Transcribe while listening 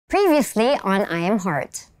Previously on I Am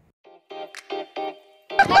Heart.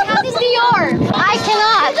 My hat is Dior! I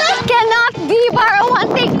cannot be borrow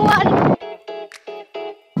one, take one!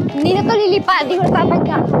 Hindi na to lilipad, di ko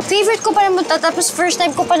napapagka. Favorite ko pa naman to, tapos first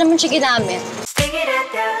time ko pa naman siya ginamit.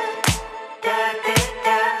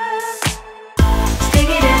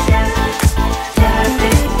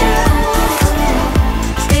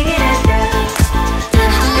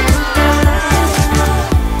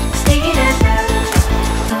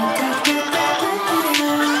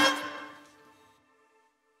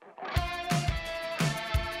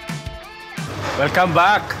 Welcome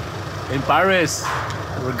back in Paris.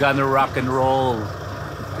 We're gonna rock and roll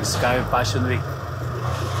this Sky Fashion Week.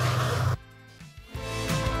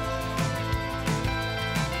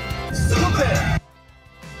 Super!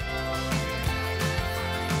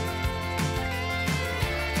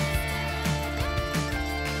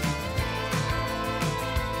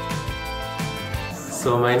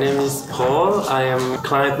 So my name is Paul. I am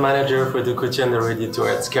client manager for the Couture and the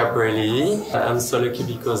ready-to-wear at ELIE. I'm so lucky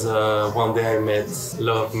because one day I met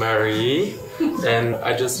MARIE and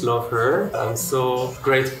I just love her. I'm so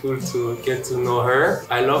grateful to get to know her.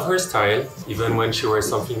 I love her style, even when she wears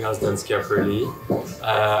something else than ELIE.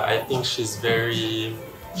 I think she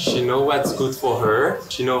knows what's good for her.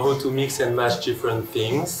 She knows how to mix and match different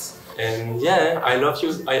things. And yeah, I love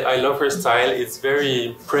her style. It's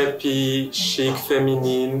very preppy, chic,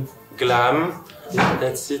 feminine, glam. Yeah,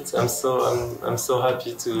 that's it. I'm so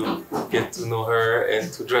happy to get to know her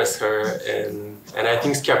and to dress her, and I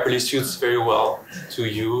think ELIE suits very well to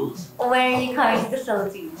you. When are you coming to the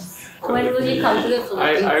Philippines? When will you come to the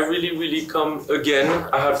Philippines? I really come again.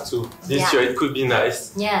 I have to. This year it could be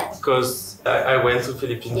nice. Yeah. Because I went to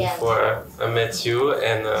Philippines before I met you,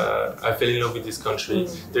 and I fell in love with this country.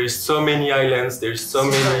 There's so many islands, there's so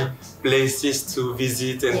many places to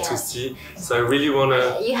visit and to see. So I really want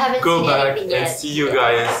to go back and see you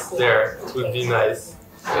guys there. It would be nice.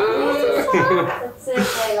 That's it,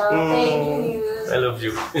 thank you. I love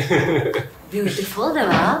you. Beautiful,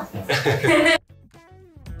 diba?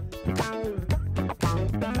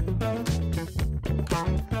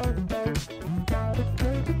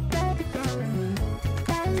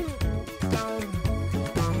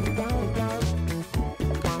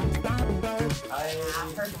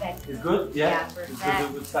 Perfect. It's good? Yeah? Perfect.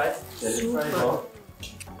 It's good size?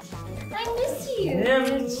 I miss you. Yeah,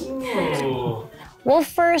 me too. Well,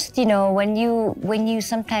 first, you know, when you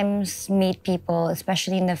sometimes meet people,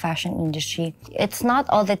 especially in the fashion industry, it's not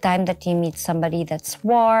all the time that you meet somebody that's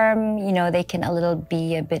warm. You know, they can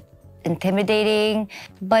be a bit intimidating.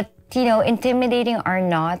 But, you know, intimidating or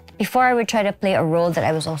not, before I would try to play a role that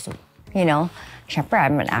I was also, you know, syempre,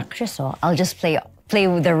 I'm an actress, so I'll just play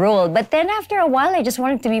with the role. But then after a while, I just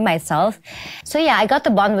wanted to be myself. So yeah, I got to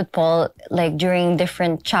bond with Paul like during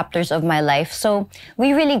different chapters of my life. So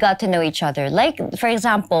we really got to know each other. Like, for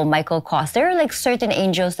example, Michael Kos. There are like certain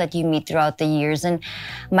angels that you meet throughout the years. And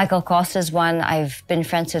Michael Kos is one. I've been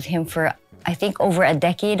friends with him for, I think, over a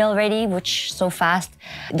decade already, which so fast.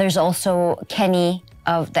 There's also Kenny,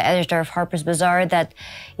 of the editor of Harper's Bazaar, that,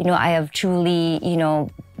 you know, I have truly, you know,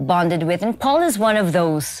 bonded with. And Paul is one of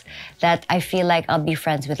those that I feel like I'll be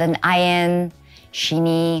friends with. And Ian,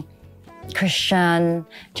 Shini, Christian,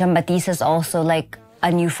 Jean-Baptiste is also like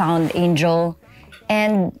a newfound angel.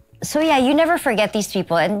 And so yeah, you never forget these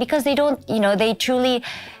people. And because they don't, you know, they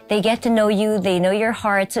get to know you, they know your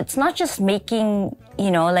heart. So it's not just making,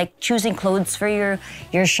 you know, like choosing clothes for your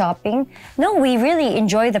shopping. No, we really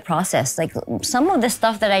enjoy the process. Like some of the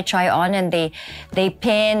stuff that I try on and they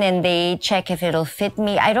pin and they check if it'll fit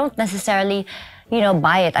me. I don't necessarily, you know,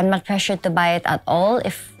 buy it. I'm not pressured to buy it at all.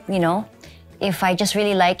 If, you know, if I just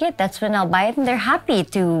really like it, that's when I'll buy it, and they're happy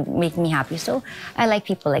to make me happy. So I like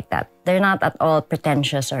people like that. They're not at all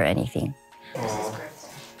pretentious or anything.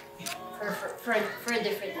 For a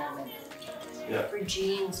different moment. Yeah. For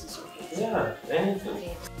jeans, it's okay. Yeah, anything.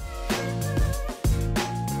 Okay.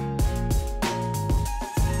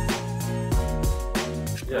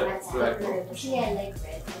 Yeah, exactly. Actually, I like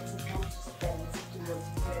red. Sometimes just depends to look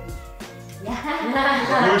very.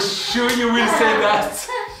 Yeah. You're sure you will say that?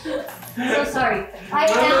 So sorry. I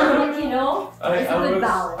am, but you know, it's a good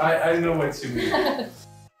balance. I know what you mean.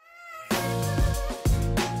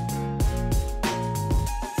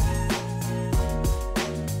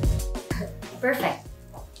 Perfect.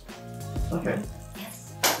 Okay.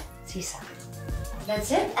 Yes. Sisa.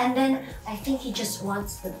 That's it. And then I think he just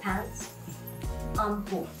wants the pants.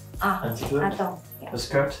 Who? Ato. Yeah. The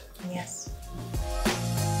skirt? Yes.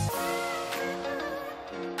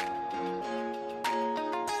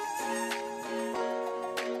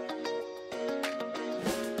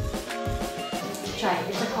 Try it.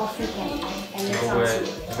 It's a coffee can and it No sounds way. good.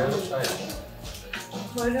 I never tried it.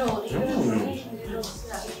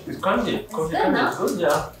 It's crunchy. Coffee good, crunchy. no? It's good,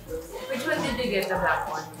 yeah. Which one did you get, the black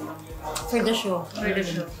one? For the show. For the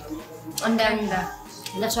show. And then,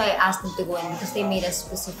 that's why I asked them to go in because they made a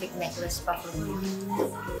specific necklace pa for me.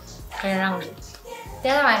 Kaya lang,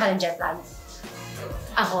 tinatamayan ka ng jet lag.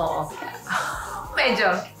 Ako, okay. Medyo.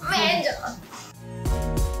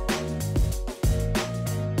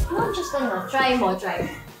 No, just try mo.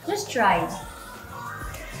 Just try.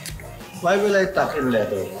 Why will I tuck in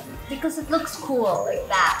leather? Because it looks cool like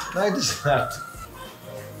that. No, it does not.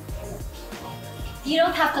 You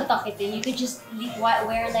don't have to tuck it in. You could just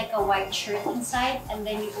wear like a white shirt inside and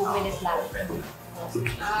then you open it flat.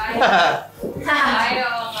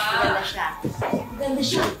 Ayaw nga. Maganda siya. Maganda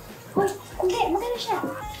siya. Uy, hindi. Maganda siya.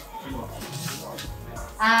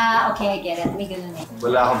 Ah, okay. I get it. May ganun eh.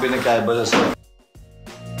 Wala akong pinagkaiba sa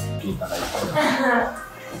kita kayo.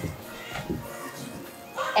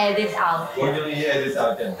 Edit out. Huwag yung i-edit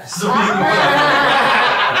out yan.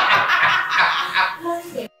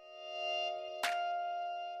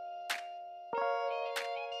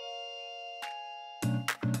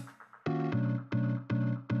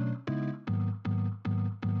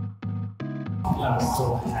 I'm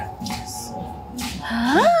so happy.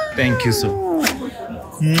 Thank you so much.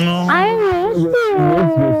 I miss you.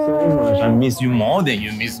 I miss you more than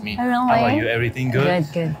you miss me. Hello, How are Mike. you? Everything good?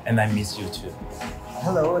 Good. And I miss you too.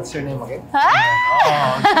 Hello, what's your name again?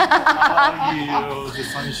 Oh, how are you? The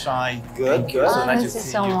sunshine. Good, Thank you. good. So nice to Miss you see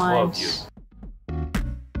so you. Both of much. you.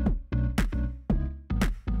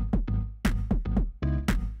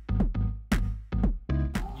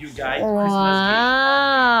 You guys, Christmas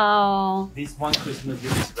Wow. gift. This one Christmas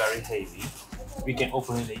gift is very heavy. We can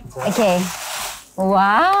open it later. Okay.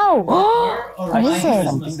 Wow. What is it?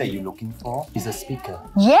 Something that you're looking for is a speaker.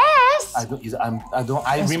 Yes. I It's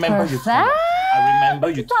remember you told. perfect. I remember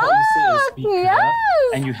you told me say a speaker,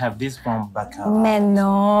 Yes. and you have this from Baccarat.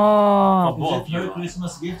 Meno. Both of you.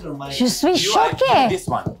 Christmas gift or my? Je suis You are choquée. this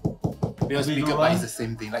one. Because The bigger bigger one one? is the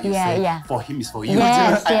same thing. Like you Yeah, said, yeah. for him is for you.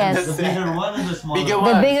 Yes, I yes. The understand. bigger one or the smaller Bigger one?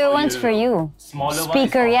 The one bigger one's for you. Smaller Speaker one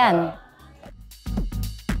is for yan. her.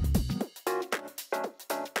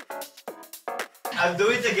 I'll do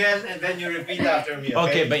it again and then you repeat after me,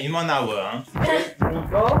 Okay, but in 1 hour, huh?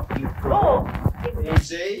 Nico,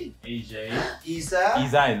 AJ, Isa,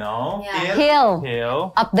 I know. Yeah. Hill.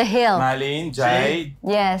 Hill, Up the hill. Marlene, Jade,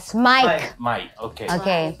 Yes. Mike. Mike. Okay.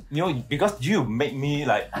 Okay. You know, because you make me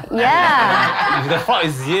like. Yeah. The fault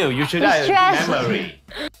is you. You should have Stress. memory.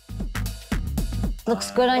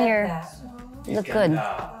 Looks good on your. Look good.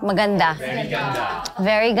 Maganda. Very ganda.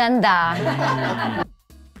 Very ganda.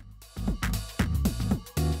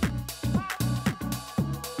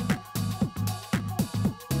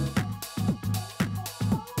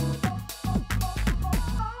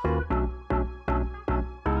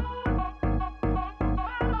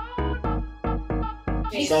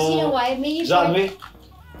 Because you know why? Maybe John Wick.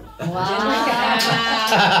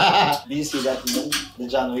 Wow. Do you see that movie? The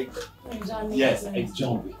John Wick? Yes, it's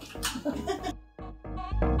John Wick.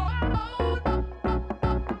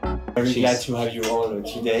 Very glad to have you all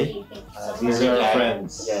today. These Very are our glad.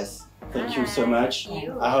 friends. Yes, thank you so much.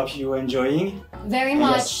 I hope you're enjoying. Very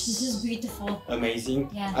much. Yes. This is beautiful. Amazing.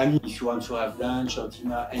 Yeah. I mean, if you want to have lunch or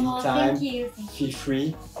dinner Oh, anytime, thank you. feel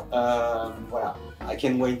free. Voilà. I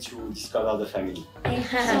can't wait to discover the family.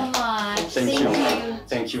 Thank you so much. Thank you.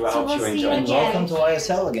 Thank you. I So hope we'll you see you enjoy. again. Welcome to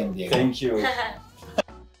YSL again, Diego. Thank you.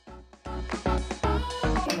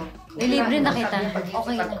 Libre na kita.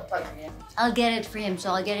 Okay na. I'll get it for him. So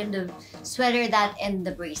I'll get him the sweater, that, and the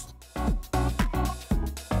bracelet.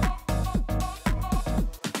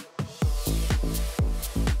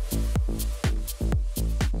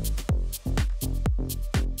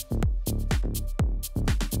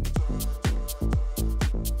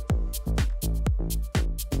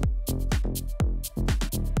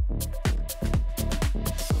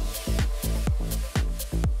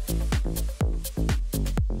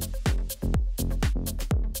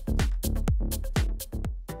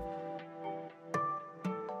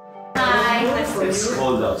 It's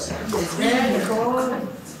cold outside.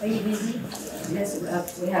 Are you busy?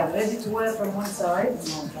 Yes, we have ready to wear from one side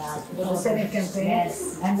for the selling campaign,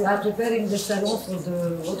 and we are preparing the salon for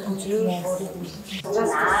the haute couture.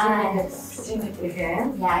 Just seen it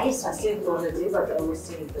again. Nice. I seen it already, but I will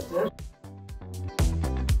see it better.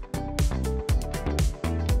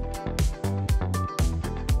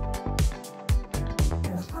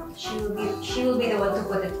 She will be the one to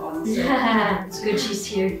put it on. So it's good she's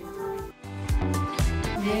here.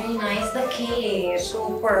 Very nice, the cake.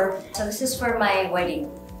 Super. So this is for my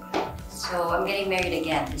wedding. So So I'm getting married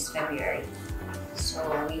again this February. So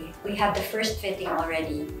we had the first fitting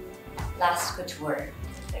already last Couture,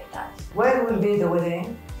 like that. Where will be the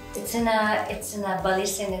wedding? It's in a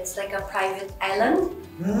Balisin. It's like a private island.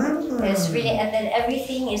 Mm. It's really, and then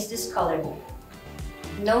everything is this color.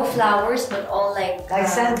 No flowers, but all like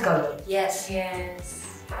sand color. Yes.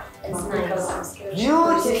 Yes. It's nice.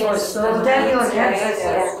 Beautiful. So tell you,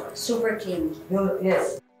 yes. Super clean.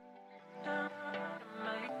 Yes.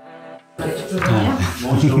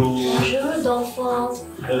 Bonjour. Bonjour, Dolfo.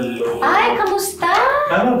 Hello. Hi, kamusta?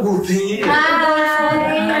 Ano buti?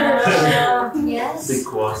 Hi. Yes. C'est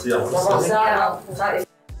quoi? C'est en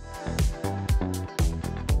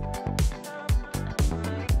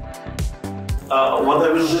what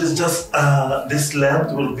I will do is just this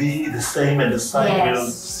length will be the same and the side Yes. will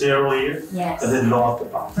zero here Yes. and then long at the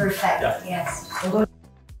top. Perfect. Yeah. Yes. Oh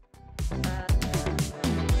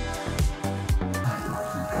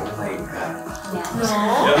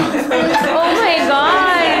my god!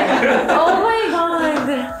 Oh my god!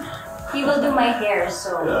 He will do my hair,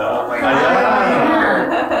 so.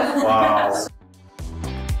 Wow.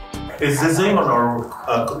 It's the same on our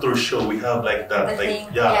Couture show. We have like that. The like, thing.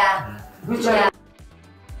 yeah. Yeah.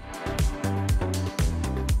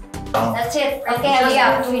 That's it. Okay, we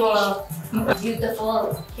are finished.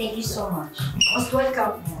 Beautiful. Thank you so much. Most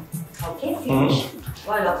welcome. Okay, finish.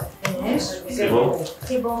 Voilà. Finish. C'est bon?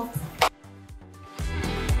 C'est bon.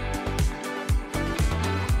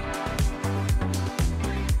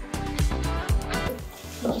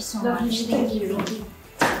 Thank you so much. Thank you.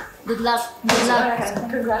 Good luck. Good luck.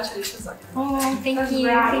 Congratulations. Oh, thank you.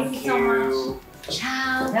 Thank you so much.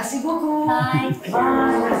 Ciao. Merci beaucoup. Bye.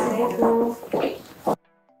 Bye. Merci beaucoup.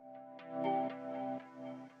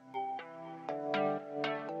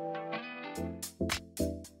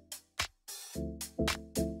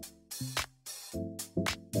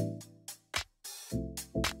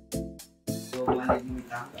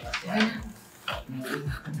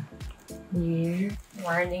 Dear.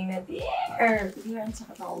 Morning na dear. Yan, sa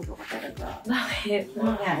katawag ko talaga. Bakit?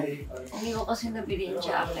 Ano nangyari? Hindi ko kasi nabili yung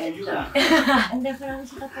jacket. Hindi, parang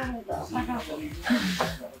sa talaga. Parang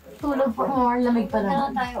Tulog pa more, lamig pa na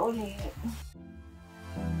naman. tayo ulit.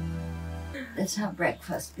 Let's have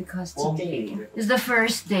breakfast because today is the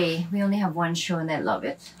first day. We only have one show and I love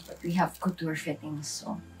it. But we have couture fittings,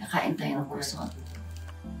 so nakain tayo ng kurson.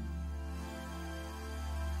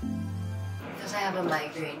 Because I have a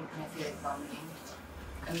migraine and I feel like vomiting,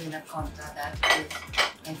 I'm gonna contra that with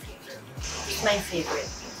my favorite. It's my favorite.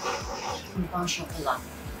 Yung pang chocolate.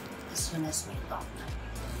 This one is my top.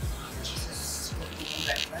 Jesus cooking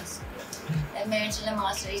breakfast. And meron sila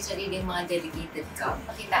mga sarili-sariling mga dedicated cup.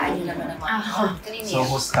 Pakitaan nyo naman ang mga cup. So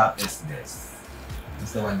whose cup is this?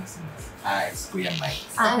 Who's the one using this? It's Kuya Mike.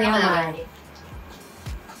 Kuya Mike.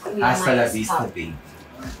 Hasta la vista, baby.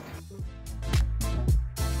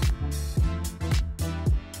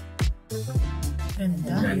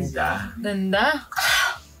 Ganda. Ganda.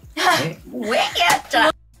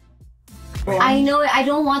 Wicked! I know, I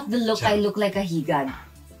don't want the look I look like a higad.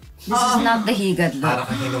 This is not the higad look.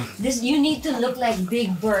 This, you need to look like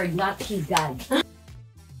Big Bird, not higad.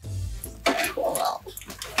 Cool.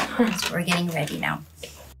 So we're getting ready now.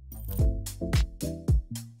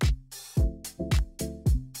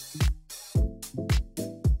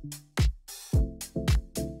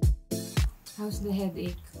 How's the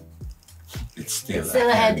headache? It's still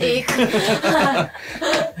a headache.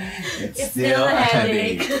 It's still a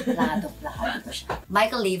headache. Plado pa siya.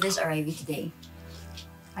 Michael Leave is arriving today.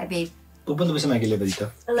 Hi, babe. Pupunta ba si Michael Leva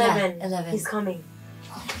dito? 11. Yeah, 11. He's coming.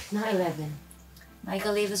 Not 11.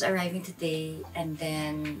 Michael Leave is arriving today, and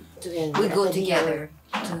then Together. we go together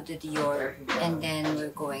to the Dior, and then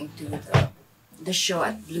we're going to the show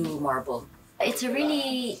at Blue Marble. It's a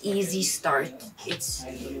really easy start. It's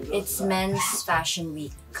men's fashion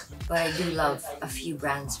week, but I do love a few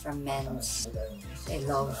brands from men's. I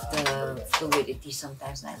love the fluidity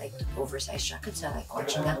sometimes, and I like oversized jackets. I like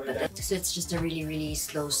watching that. But so it's just a really, really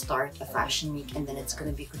slow start of fashion week, and then it's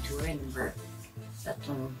gonna be couture, and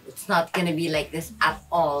it's not gonna be like this at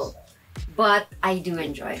all. But I do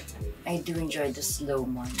enjoy it. I do enjoy the slow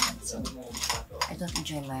moments. I don't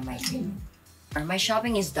enjoy my migraine. My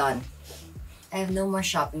shopping is done. I have no more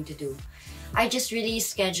shopping to do. I just really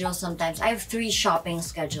schedule sometimes. I have 3 shopping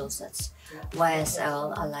schedules. That's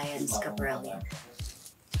YSL, Alliance, Caparelli.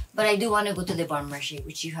 But I do want to go to Le Bon Marché,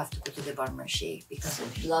 which you have to go to Le Bon Marché because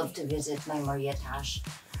I'd love to visit my Marie Tash.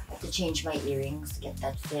 I have to change my earrings, get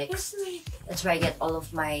that fixed. That's where I get all of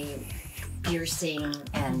my piercing,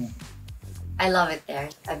 and I love it there.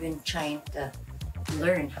 I've been trying to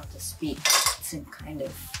learn how to speak. It's kind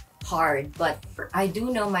of hard, but I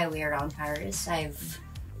do know my way around Paris. I've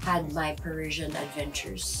had my Parisian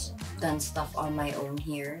adventures, done stuff on my own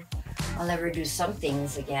here. I'll never do some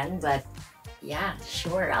things again, but yeah,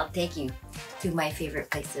 sure, I'll take you to my favorite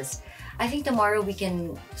places. I think tomorrow we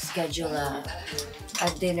can schedule a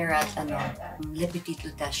dinner at Le Petit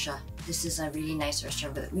Lutetia. This is a really nice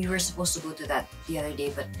restaurant, but we were supposed to go to that the other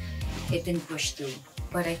day, but it didn't push through.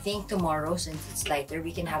 But I think tomorrow, since it's lighter,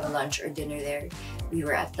 we can have a lunch or dinner there. We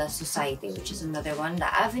were at the Society, which is another one.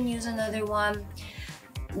 The Avenue is another one.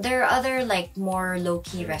 There are other like more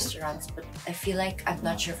low-key restaurants, but I feel like I'm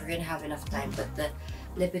not sure if we're gonna have enough time. But the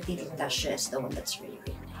Le Petit Lutetia is the one that's really,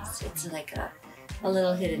 really nice. It's like a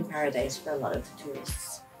little hidden paradise for a lot of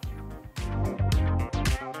tourists.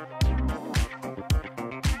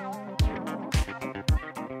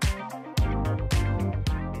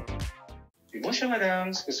 Bonjour madame,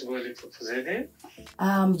 est-ce que je voulais vous aider?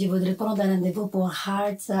 Je voudrais prendre un rendez-vous pour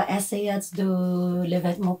Heart Essayats de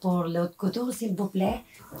l'événement pour l'haute couture, s'il vous plaît.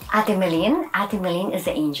 Ate Meline is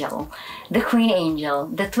the angel, the queen angel,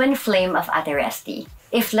 the twin flame of Ate Resti.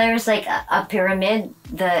 If there's like a pyramid,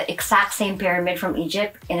 the exact same pyramid from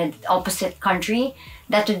Egypt in an opposite country,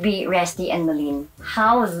 that would be Resti and Meline.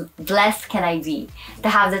 How blessed can I be to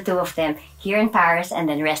have the two of them here in Paris and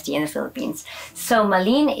then Resti in the Philippines. So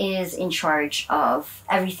Meline is in charge of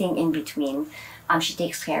everything in between. She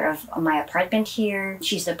takes care of my apartment here.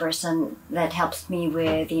 She's the person that helps me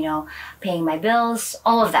with, you know, paying my bills,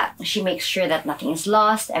 all of that. She makes sure that nothing is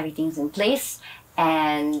lost, everything's in place.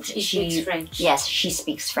 And she speaks French. Yes, she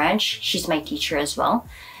speaks French. She's my teacher as well.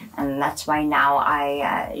 And that's why now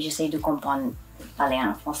j'essaie de comprendre parler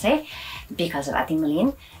en français because of Ate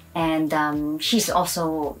Meline. And she's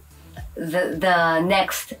also the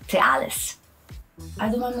next to Alice. À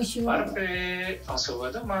demain, monsieur. Parfait. On se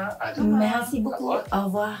voit demain. À demain. Merci beaucoup. Au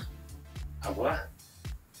revoir. Au revoir.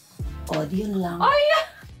 Oh, yun lang. Oh, yeah!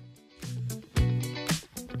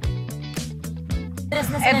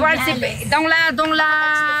 Edward, dont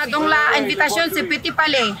la invitation, c'est Petit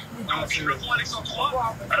Palais.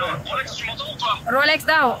 Rolex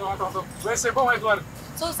daw. C'est bon, Edward.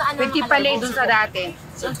 So, saan Petit Palais dun sa dati.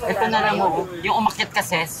 Ito na lang mo, yung umakyat ka,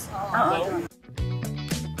 Ses.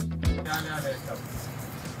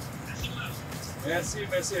 Merci,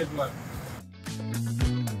 Edward.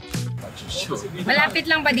 Malapit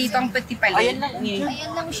lang ba dito ang Petit Palais? Ayan lang eh.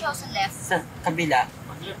 Ayan lang siya sa left. Sa kabila.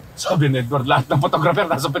 Sabi ni Edward, lahat ng photographer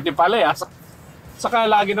nasa Petit Palais. Saka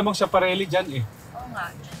lagi namang Schiaparelli dyan eh. Oo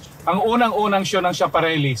nga. Ang unang-unang show ng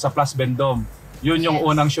Schiaparelli sa Plus Vendôme, yun yung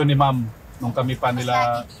unang show ni Ma'am nung kami pa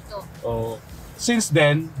nila. Oh, since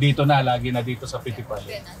then, dito na, lagi na dito sa Petit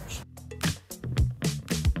Palais.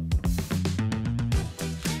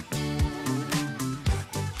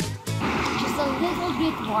 Just a little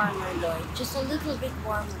bit warmer, Lloyd. Just a little bit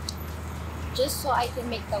warmer. Just so I can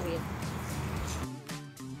make the width.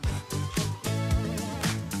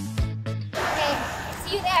 Okay,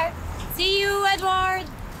 see you there. See you, Edward.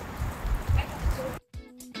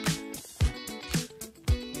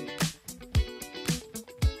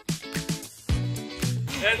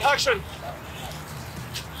 And action!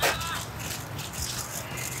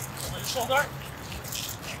 Shoulder.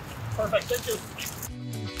 Perfect, thank you.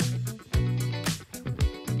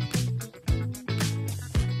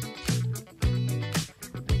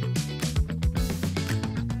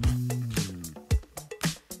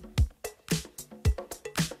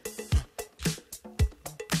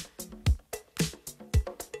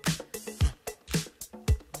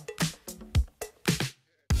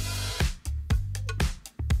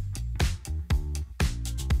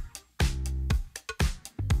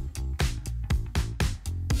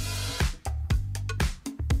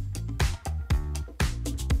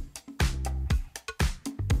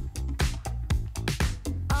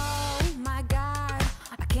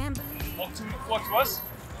 What was?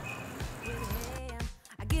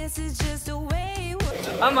 I guess it's just a way.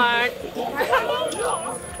 Mart!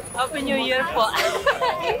 Happy New Year po!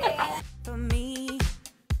 For me.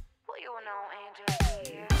 Well, you know, Angel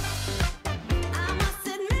here. I must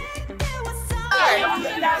admit there was something. I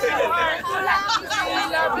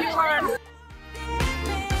love you, Mark.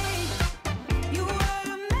 You were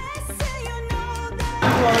a mess, and you know that.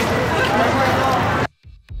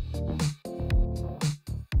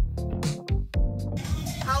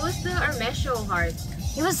 How was the Hermes show, Heart?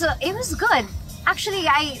 It was good. Actually,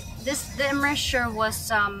 the immersion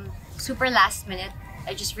was super last minute.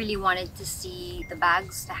 I just really wanted to see the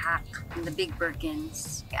bags, the hack, and the big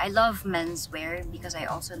Birkins. I love menswear because I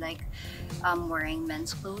also like wearing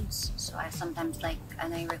men's clothes. So I sometimes like,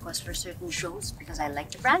 and I request for certain shows because I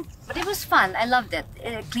like the brand. But it was fun. I loved it.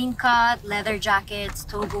 Clean cut, leather jackets,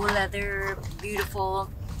 Togo leather,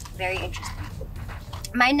 beautiful, very interesting.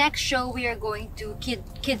 My next show, we are going to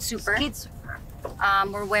Kid Super.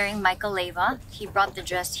 We're wearing Michael Leva. He brought the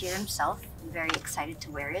dress here himself. I'm very excited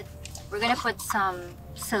to wear it. We're gonna put some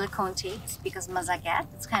silicone tapes because mazagat,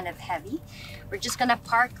 it's kind of heavy. We're just gonna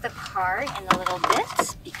park the car in a little bit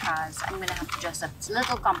because I'm gonna have to dress up. It's a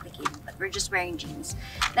little complicated, but we're just wearing jeans.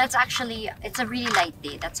 That's actually, it's a really light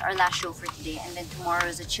day. That's our last show for today. And then tomorrow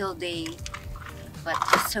is a chill day. But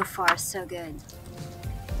so far, so good.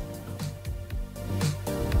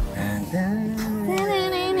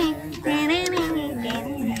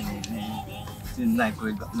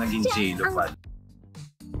 Naging J-Lo pa.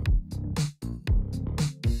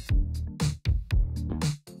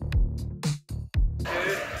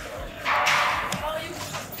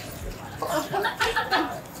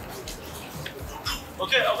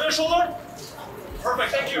 Okay, over your shoulder.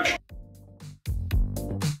 Perfect, thank you.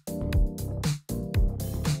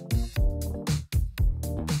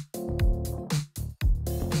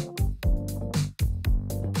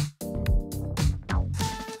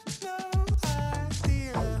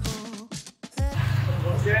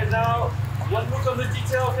 Okay, now one look on the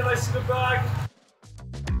detail. Can I see the bag?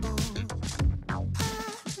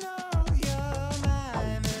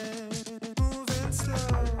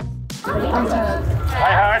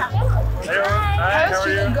 Hi, Heart. Hello. Hi, how are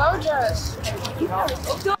you? Gorgeous.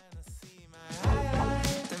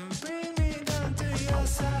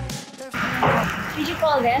 Did you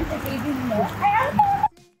call them to say you know?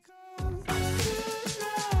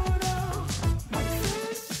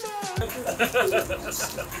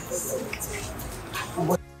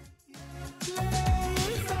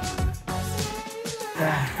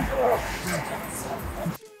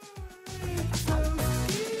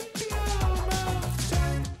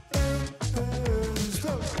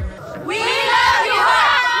 We love you,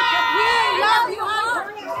 Heart! We love you,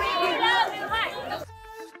 Heart! We love you, Heart!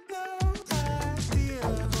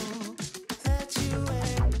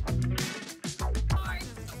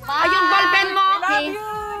 Ayun, ballpen mo! Okay.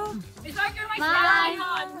 Bye!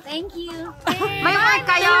 Thank you. May work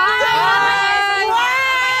kayo!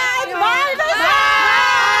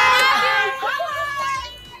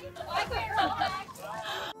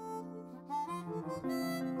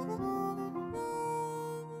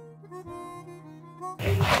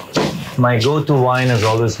 My go-to wine has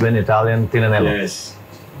always been Italian Tinanello. Yes.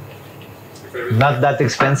 Not that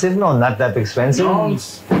expensive, no, not that expensive. No.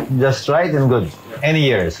 Just right and good. Any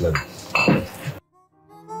year is good.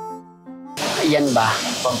 Yan ba?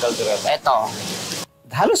 Ito.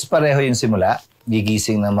 Halos pareho yung simula.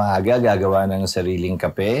 Gigising na maaga, gagawa ng sariling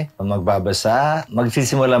kape, magbabasa.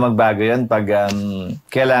 Magsisimula magbago yun pag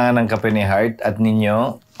kailangan ng kape ni Heart at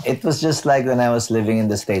ninyo. It was just like when I was living in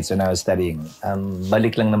the States when I was studying.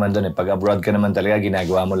 Balik lang naman doon eh. Pag abroad ka naman talaga,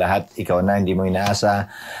 ginagawa mo lahat. Ikaw na, hindi mo inaasa.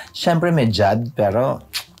 Siyempre may Jad, pero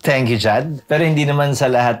thank you, Jad. Pero hindi naman sa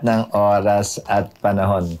lahat ng oras at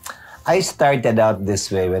panahon. I started out this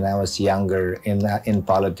way when I was younger in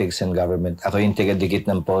politics and government. Ako yung tiga-dikit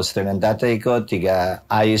ng poster ng tatay ko,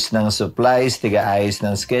 tiga-ayos ng supplies, tiga-ayos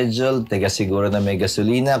ng schedule, tiga-siguro na may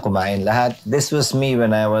gasolina, kumain lahat. This was me when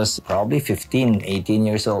I was probably 15, 18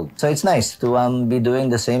 years old. So it's nice to be doing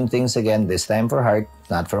the same things again, this time for Heart,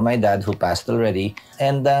 not for my dad who passed already,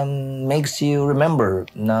 and makes you remember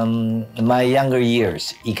my younger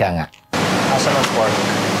years. Ika nga. Asan ang pork?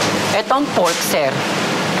 Etong pork, sir.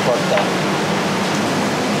 Pork daw.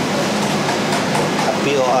 At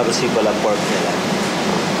PORC pala pork nila.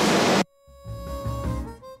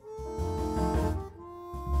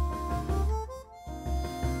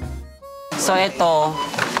 So ito,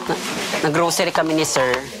 nag-grocery kami ni sir.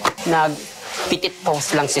 Nag-pitit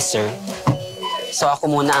post lang si sir. So ako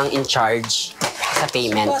muna ang in charge sa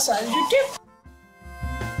payment.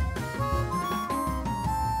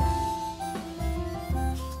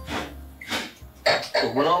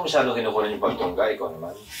 Huwag mo naman masyado kinukunin yung pagtungga, ikaw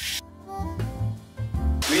naman.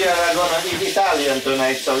 We are gonna eat Italian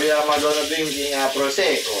tonight, so we are gonna drinking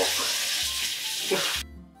Prosecco.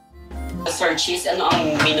 Sir Cheese, ano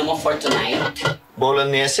ang menu mo for tonight?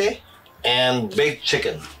 Bolognese and baked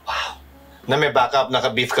chicken. Wow. Na may backup na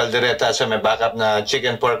beef caldereta, so may backup na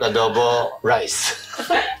chicken pork adobo rice.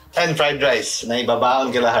 And fried rice na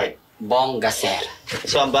ibabaon kila Heart. Bongga, sir.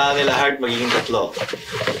 So ang baon nila Heart magiging tatlo.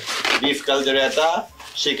 Beef caldereta,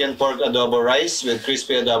 chicken pork adobo rice with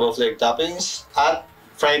crispy adobo flake toppings, at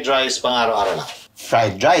fried rice pang araw-araw lang.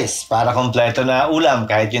 fried rice para kompleto na ulam.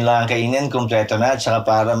 Kahit yun lang ang kainin, kompleto na. At saka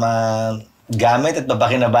para magamit at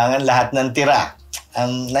mapakinabangan lahat ng tira.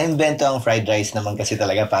 Na-invento ang fried rice naman kasi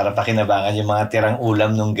talaga para pakinabangan yung mga tirang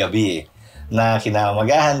ulam nung gabi na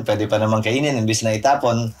kinaumagahan, pwede pa naman kainin imbis na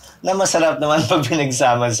itapon, na masarap naman pag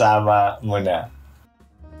pinagsama-sama mo na.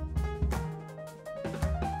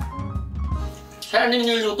 Sir, ano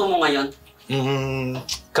niluluto mo ngayon?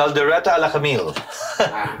 Caldereta a la Camille.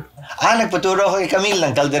 Nagpaturo ako kay Camille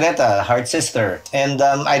ng caldereta, Heart Sister. And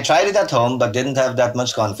I tried it at home but didn't have that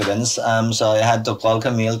much confidence. So I had to call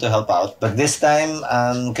Camille to help out. But this time,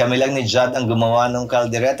 kami lang ni Judd ang gumawa ng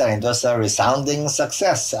caldereta. It was a resounding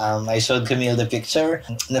success. I showed Camille the picture.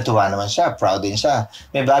 Natuwa naman siya. Proud din siya.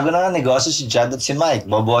 May bago na nga negosyo si Judd at si Mike.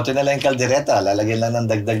 Boboto na lang yung caldereta. Lalagyan lang ng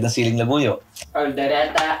dagdag ng siling labuyo.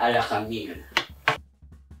 Caldereta a la Camille.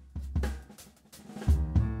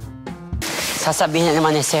 Sasabihin na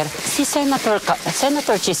naman ni Sir, si Senator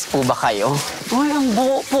Cheese po ba kayo? Uy, ang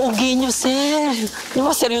buugi niyo, Sir. Di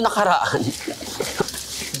ba, Sir, yung nakaraan?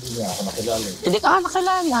 Hindi ako nakilala. Hindi ka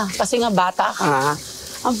nakilala. Kasi nga, bata ka nga.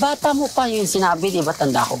 Ang bata mo pa yung sinabi, di ba,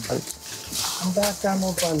 tanda ko pa. Ang bata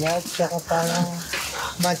mo pala, tsaka parang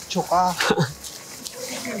macho ka.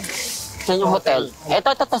 Yan yung hotel.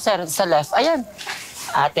 Ito, Sir, sa left. Ayan.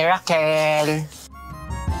 Ate Raquel.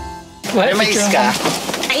 May mais ka?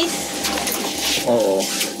 Mais? Oo.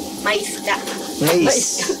 Mais ka. Mais.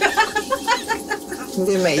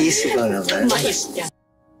 Hindi mais ikaw naman. Mais ka.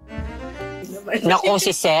 Naku, si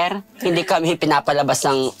Sir, hindi kami pinapalabas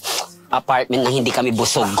ng apartment nang hindi kami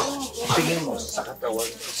busog. Tingin mo, sa katawan,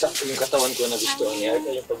 yung katawan ko na gusto niya, ito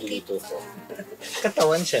yung pagluluto ko.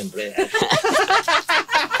 Katawan, syempre.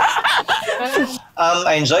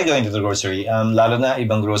 I enjoy going to the grocery. Lalo na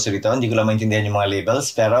ibang grocery to. Hindi ko lang maintindihan yung mga labels,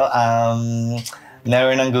 pero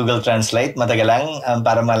meron ng Google Translate, matagal lang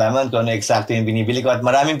para malaman kung ano eksakto yung binibili ko. At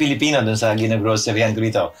maraming Pilipino dun sa ginagroceryan ko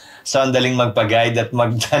dito. So, ang daling magpa-guide at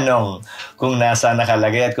magtanong kung nasa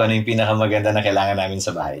nakalagay at kung ano yung pinakamaganda na kailangan namin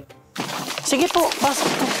sa bahay. Sige po, pasok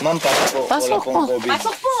po. Ma'am, pasok po. Pasok Wala pong po. COVID.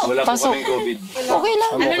 Pasok po. Wala po Pasok. kaming COVID. Okay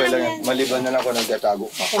lang. Ma'am, okay lang yan. Maliban na lang kung nagtatago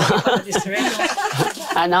ka.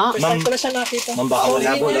 Ano? Ma'am, Ko na siya nakita. ma'am, baka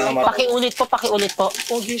malabo lang ang mata. Pakiulit po.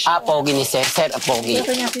 Pogi siya. Pogi ni Sir. Sir, pogi.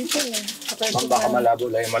 Ito niya dito. Ma'am, baka malabo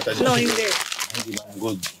lang yung mata niya. No, hindi. Hindi man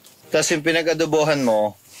good. Tapos yung pinag-adobohan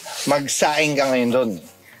mo, magsaing ka ngayon doon.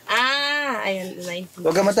 Ayan. 19.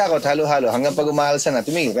 Huwag ka matakot, halo-halo. Hanggang pag umaalsa na,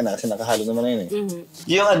 tumigil ka na kasi nakahalo naman na yun eh.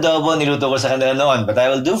 Yung adobo niluto ko sa kanila noon, but I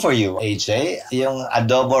will do for you, AJ. Yung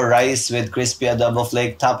adobo rice with crispy adobo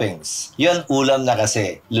flake toppings. Yun, ulam na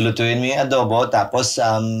kasi. Lulutuin mo yung adobo, tapos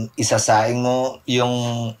isasaing mo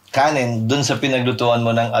yung kanin dun sa pinaglutuan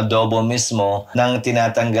mo ng adobo mismo nang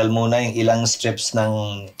tinatanggal muna yung ilang strips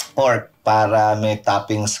ng pork para may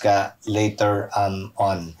toppings ka later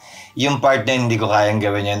on. Yung part na hindi ko kayang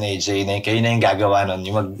gawin yan, AJ, na kayo na yung gagawa nun,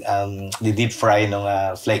 yung mag-deep fry ng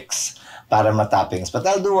flakes para ma-toppings. But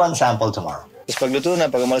I'll do one sample tomorrow. Tapos pagluto na,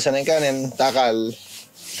 pag umalsa na yung kanin, takal,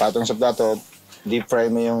 patong sa plato, deep fry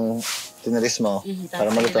mo yung tinaris mo para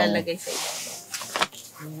malutong. Ilalagay sa iyo.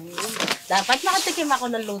 Dapat makatikim ako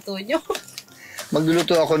ng luto nyo.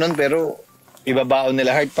 Magluluto ako nun pero ibabaon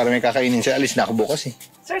nila Heart para may kakainin siya. Alis na ako bukas eh.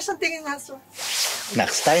 Sir, sa tingin nga, sir.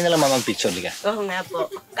 Next, tayo na lang mamag-picture, liga. Oo nga po.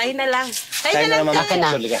 Kayo na lang. Tayo na lang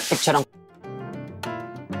mamag-picture, liga. Picture ang...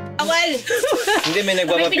 Awal! Hindi, may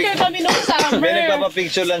Picture kami nung summer. May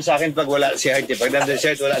nagpapapicture lang sa akin pag wala si Heart eh. Pag nandun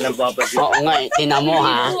siya, wala nang papapicture. Oo nga, tinan mo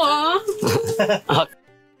ha.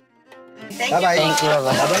 Bye-bye. Thank you.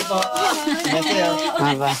 Bye-bye po. Thank you.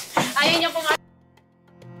 Bye-bye. Ayaw niya po nga.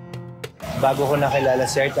 Bago ko nakilala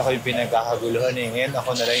si Heart, ako yung pinagkakaguluhan eh. Ngayon ako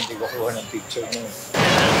na lang hindi ko kuha ng picture mo.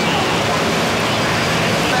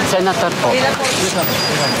 Senator po.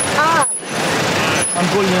 Ang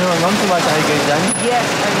cool niyo naman, ma'am. Tumatay kayo dyan? Yes,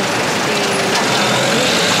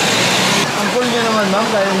 Ang cool niyo naman, ma'am.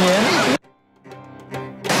 Kaya niyo yan?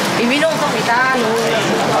 Iminong ko kita.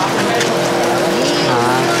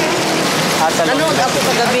 Nanood ako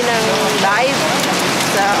kagabi ng live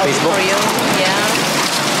sa auditorium. Yeah.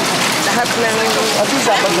 Lahat ng... At least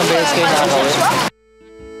dapat na best kayo nakakawin.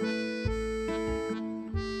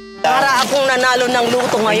 Para akong nanalo ng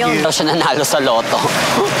luto ngayon. Daw siya nanalo sa loto.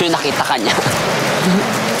 Yung nakita ka niya.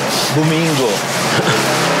 Domingo.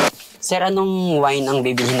 Sir, anong wine ang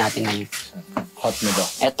bibilhin natin ngayon? Hot Medoc.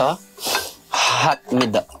 Ito? Hot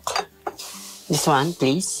Medoc. This one,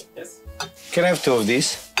 please. Yes. Can I have two of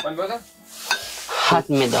these? One brother? Hot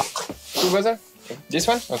Medoc. Two brother? Okay. This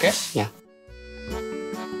one? Okay. Yeah.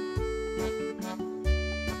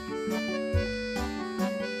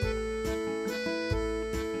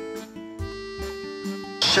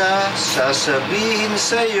 isa sasabihin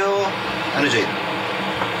sa'yo. Ano, Jade?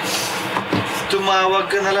 Tumawag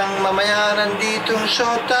ka na lang mamaya, nanditong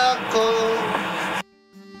shota ko.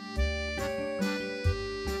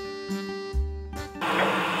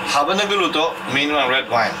 Habang nagluluto, umiinom ng red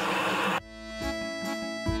wine.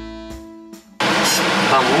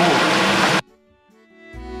 Bango.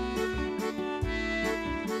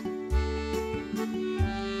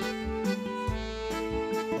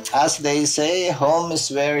 As they say, home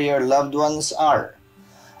is where your loved ones are.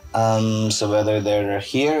 So whether they're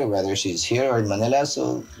here, whether she's here or in Manila,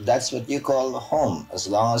 so that's what you call home,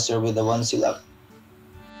 as long as you're with the ones you love.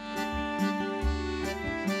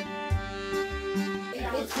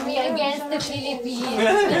 It's me against the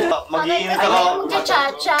Philippines. Mag-iinit ako.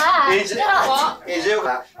 Magcha-cha-cha. AJ,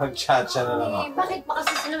 mag-cha-cha na lang ako. Bakit pa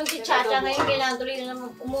kasi sila magcha-cha ngayon? Kailangan tuloy na naman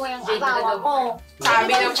umuwi ang asawa ko.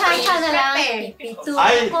 Sabi ng cha-cha na lang.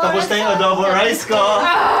 Ay, tapos na yung adobo rice ko.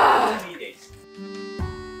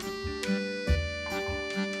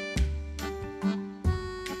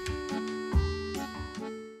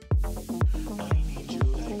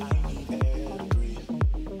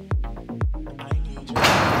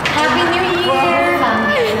 Happy New Year!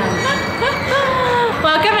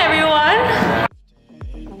 Welcome, everyone.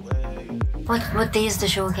 What day is the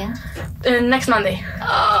show again? Next Monday.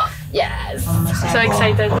 Yes. So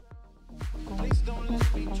excited.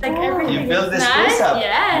 Like everything You built this is place nice. up.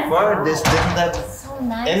 Yes. Before, this didn't have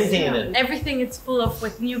Nice. anything in it. Everything is full of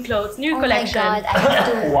with new clothes, new Oh collection. my God, I have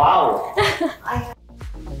to. Wow.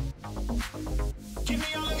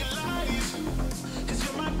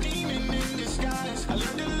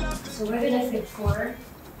 So we're gonna fit for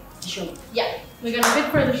the show. Yeah, we're gonna fit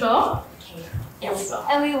for the show. Yes.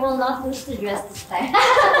 And we will not lose the dress this time.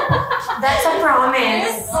 That's a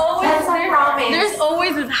promise. That's a promise. There's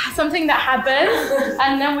always something that happens,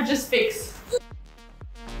 and then we just fix.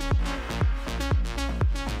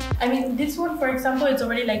 I mean, this one, for example, it's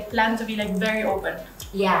already like planned to be like very open.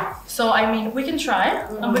 Yeah. So I mean, we can try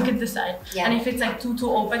and we can decide. Yeah. And if it's like too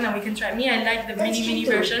open, then we can try. Me, I like the That's mini cute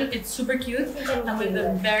too. version. It's super cute and with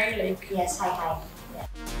the very like. Yes, hi. Yeah.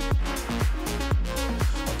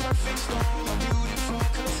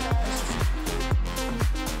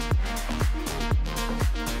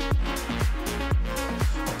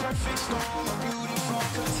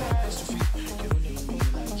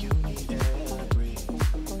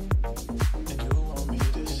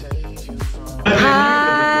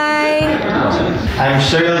 Hi. I'm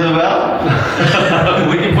sure you'll do well.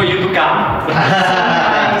 Waiting for you to come.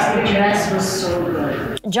 The dress was so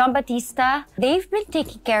good. John Batista, they've been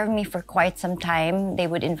taking care of me for quite some time. They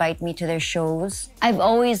would invite me to their shows. I've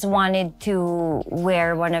always wanted to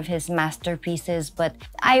wear one of his masterpieces, but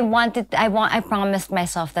I promised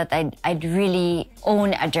myself that I'd really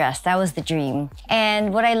own a dress. That was the dream.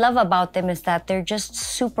 And what I love about them is that they're just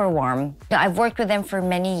super warm. I've worked with them for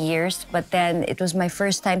many years, but then it was my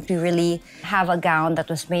first time to really have a gown that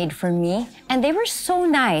was made for me. And they were so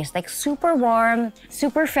nice, like super warm,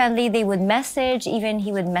 super friendly. They would message, even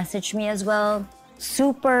he would message me as well.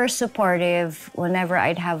 Super supportive. Whenever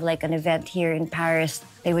I'd have like an event here in Paris,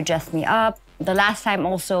 they would dress me up. The last time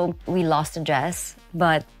also, we lost a dress,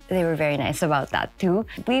 but they were very nice about that too.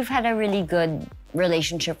 We've had a really good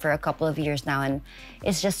relationship for a couple of years now, and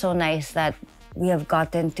it's just so nice that we have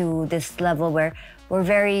gotten to this level where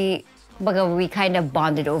we kind of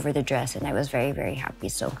bonded over the dress, and I was very, very happy.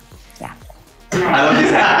 So, yeah. I love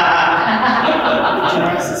this hat. The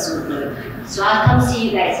dress is so good. So I'll come see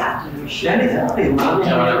you guys after the show. Whenever you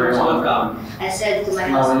want to come. I said to my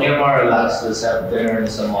When husband. you're more relaxed, let's have dinner and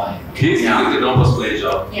some wine. He's doing the Nomos play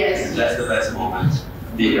job. Yes. That's the best moment.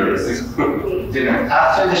 Dinner. Dinner.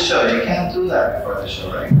 After the show, you can't do that before the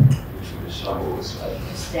show, right? The show goes right.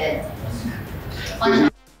 Instead. How are you?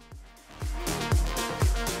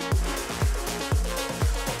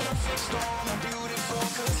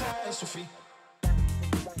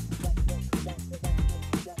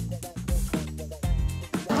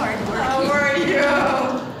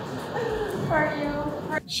 How are you?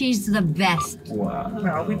 She's the best. Wow.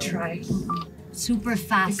 Well, we try. Super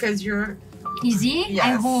fast. Because you're easy. Yes.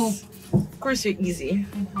 I hope. Of course, you're easy.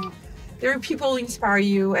 There are people who inspire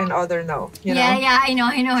you and other no. You know? Yeah, I know.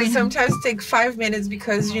 Sometimes take 5 minutes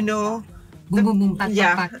because you know. Boom, boom, boom, pack,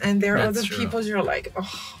 yeah, pack, pack. and there are That's other true. people you're like,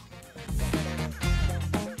 oh.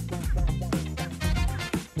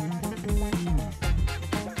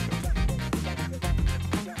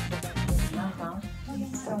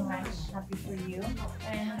 So much happy for you.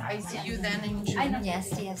 And I see you then in June. I know. Yes.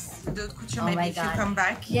 The Couture, Oh maybe my if you God. come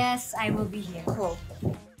back. Yes, I will be here. Cool.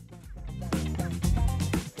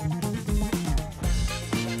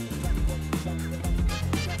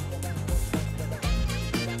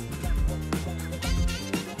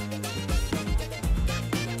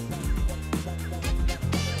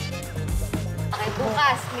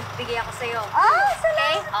 bukas, bigay ako sa'yo.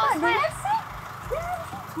 Salamat po. Let's see.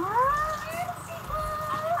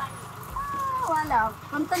 Wala.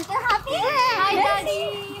 Content ka happy? Hi, Daddy!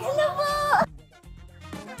 Hello po!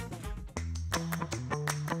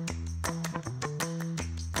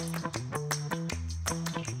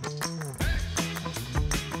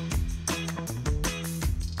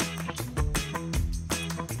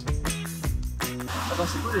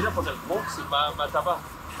 Siguro siya pag nag-box, mataba.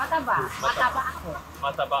 Mataba. Mataba ako.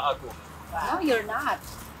 Mataba ako. No, you're not.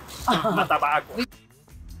 Mataba ako.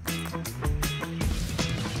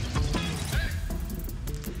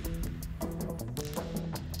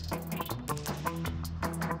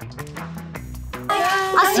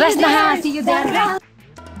 Stress na ha. See you there.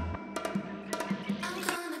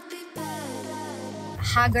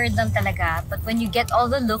 Haggard lang talaga, but when you get all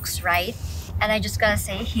the looks right, and I just gotta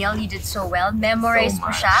say, Hill, you did so well. Memorize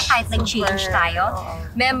mo siya, kahit nag-change tayo.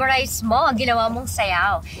 Memorize mo, ginawa mong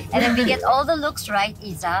sayaw. And then we get all the looks right,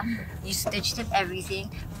 Isa. You stitched it,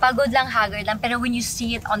 everything. Pagod lang, haggard lang, pero when you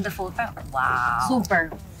see it on the phone, parang, wow.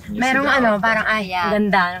 Super. Merong parang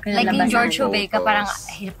ganda. Like yung George Hubeca, parang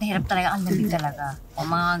hirap na hirap talaga. Ang lamig talaga. O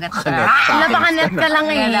mga gato. Napaka-net ka lang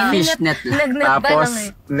eh. Fishnet.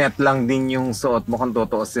 Tapos, net lang din yung suot mo kung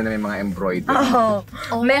tutuusin na may mga embroidery.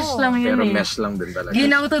 Mesh lang yun Pero eh. mesh lang din talaga.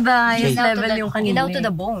 Ginaw to the highest level yung kanina. Ginaw to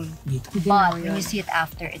the bone. But when you see it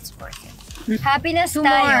after, it's worth it. Happiness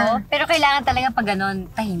tayo, pero kailangan talaga pag ganon,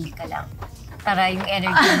 tahimik ka lang. Para yung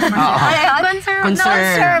energy.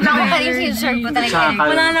 Conserve. Ako kanina sinserve ko talaga yung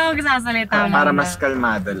energy. Wala na akong sasalita. Para mas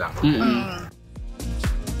kalmado lang.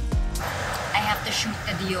 I have to shoot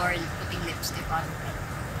the Dior putting lipstick on.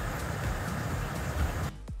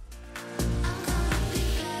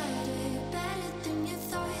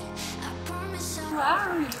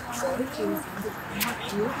 Wow. So cute.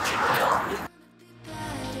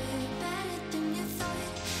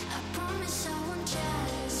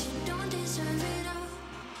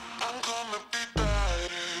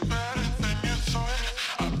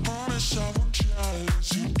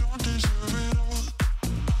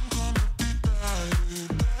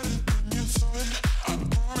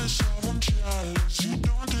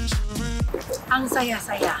 Ang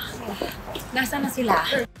saya-saya. Nasaan na sila?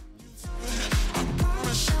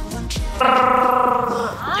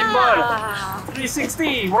 Gimbal!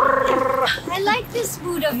 360! I like this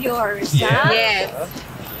mood of yours. Yeah. Yes.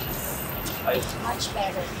 Much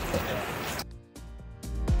better.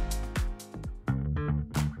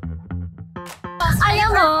 Alam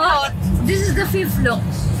mo, this is the fifth look.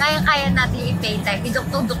 Kaya-kaya natin i-paint type.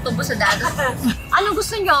 Idukto-dukto mo sa dados. Ano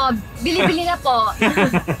gusto nyo? Bili-bili na po.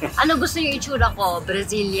 Ano gusto nyo itsura ko?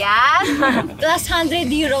 Brazilian? Plus 100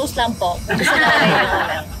 euros lang po.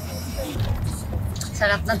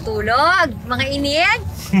 Sarap ng tulog. Mga inid.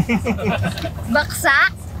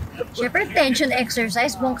 Baksak. Siyempre, tension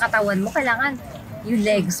exercise buong katawan mo. Kailangan yung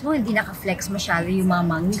legs mo, hindi naka-flex masyado yung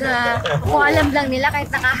mamangga. Kung alam lang nila,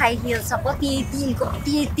 kahit naka-high heels ako,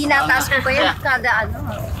 tinataas ko pa yun kada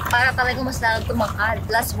para talaga mas lang tumakal.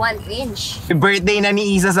 Plus 1 inch. Birthday na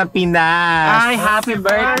ni Isa sa Pinas! Ay, happy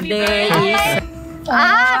birthday!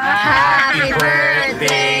 Happy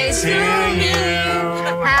birthday to you!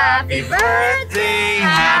 Happy birthday!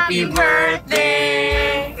 Happy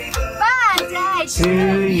birthday! Birthday to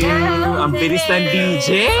you! Ang bilis ng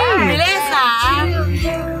DJ! Bilis ha!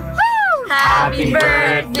 Happy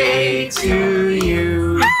birthday to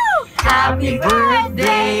you! Happy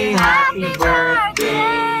birthday! Happy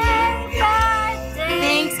birthday!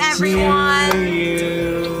 Thanks everyone! To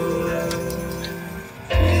you!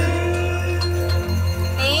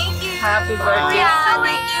 Thank you! Happy birthday!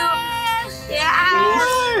 Thank you!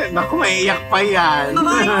 Yeah! Naku, maiiyak pa yan!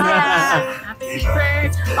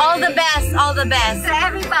 All the best! All the best! To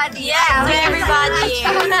everybody! Yeah! To everybody!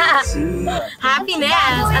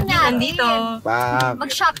 Happiness! At yun nandito!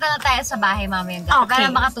 Mag-shop na lang tayo sa bahay mamayang gabi para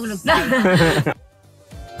makatulog tayo.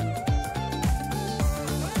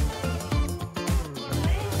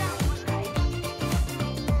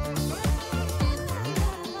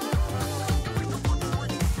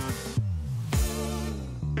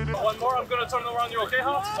 One more, I'm gonna turn around you, okay,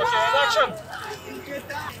 Hans? Okay, and action!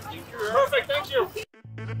 Perfect, thank you!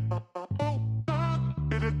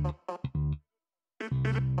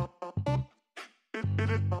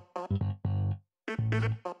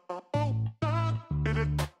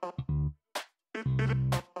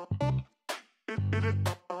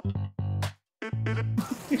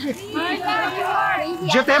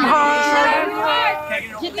 Je t'aime, Heart!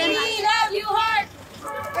 We love you, Heart!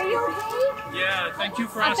 Are you okay? Yeah, thank you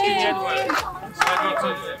for asking me anyway.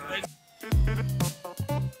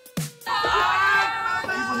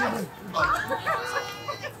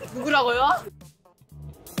 누구라고요?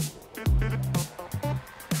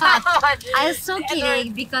 I was so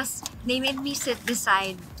kidding because they made me sit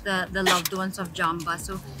beside the loved ones of Jamba.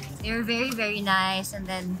 So they were very, very nice. And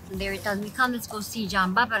then they were telling me, come, let's go see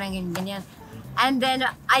Jamba. Parang ganyan. And then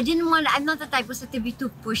I didn't want, I'm not the type of to be too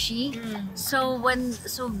pushy. So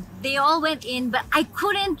they all went in, but I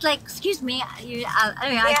couldn't, like, excuse me,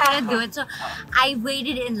 I couldn't do it. So I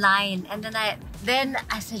waited in line. And then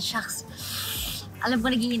I said, shucks, alam ko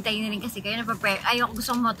naghihintay na rin kasi kayo, ayoko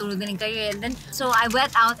gusto kong matulog na rin kayo. And then, so I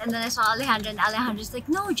went out and then I saw Alejandro, and Alejandro's like,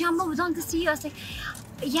 no, Jamba would want to see you. I was like,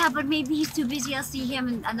 yeah, but maybe he's too busy, I'll see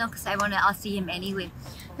him. And because I'll see him anyway.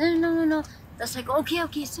 No. That's like, okay,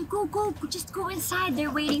 so go, just go inside.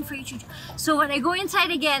 They're waiting for you. So when I go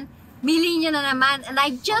inside again, may linya na naman. And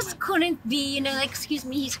I just couldn't be, like, excuse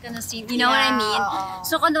me, he's gonna see, you know what I mean?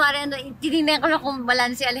 So kunwari, tinignan ko na kung wala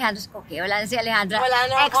na si Alejandro. Okay, wala na si Alejandro.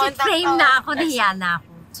 Exit frame na ako, nahiya na ako.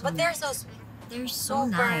 So, but they're so sweet. They're so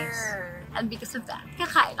nice. And because of that,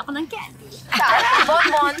 kakain ako ng candy.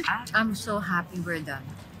 Bonbon. I'm so happy we're done.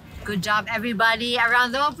 Good job, everybody. A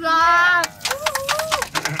round of applause.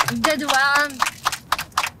 You did well.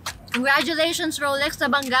 Congratulations, Rolex, sa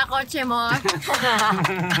bangga kotse mo.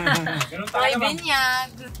 May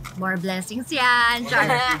binyag. More blessings yan.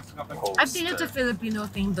 I think it's a Filipino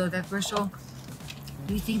thing though that we're so...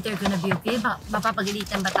 Do you think they're gonna be okay?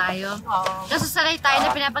 Mapapagalitan ba tayo? Kasi sanay tayo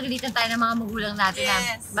na pinapagalitan tayo ng mga magulang natin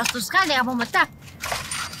na bastos ka, hindi ka pumunta.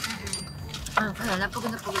 Kaya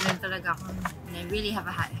napagod talaga ako. And I really have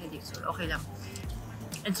a headache, so okay lang.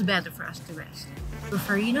 It's better for us to rest.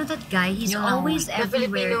 For that guy, he's always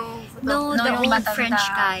everywhere. No, the old French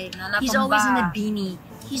guy. He's always in a beanie.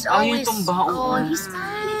 He's always... he's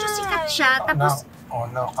medyo sikat siya. Tapos...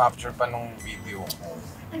 na-capture pa nung video ko.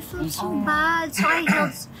 I felt so bad. So I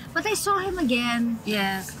held... But I saw him again.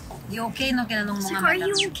 Yes. You okay? No, kinanong mo nga. Are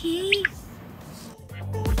you okay?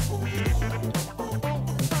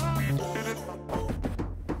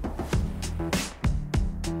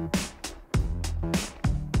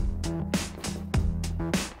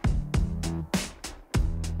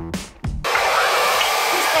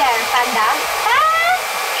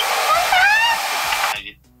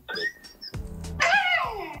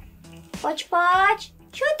 Poch!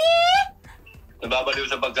 Shooty! Nababaliw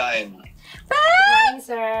sa pagkain. Morning,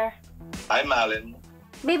 sir. Hi, Malin.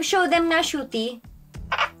 Babe, show them na, Shooty.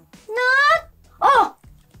 Not? Oh!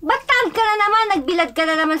 Ba't tag ka na naman? Nagbilad ka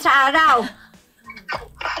na naman sa araw.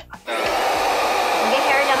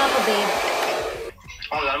 Mag-hair lang ako, babe.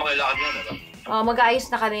 Wala naman kailangan yan, diba?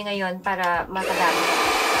 Mag-aayos na kami ngayon para makadami.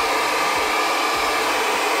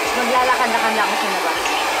 Maglalakad na kami ako sa labas.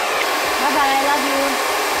 Bye-bye, I love you.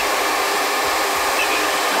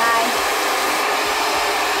 Bye.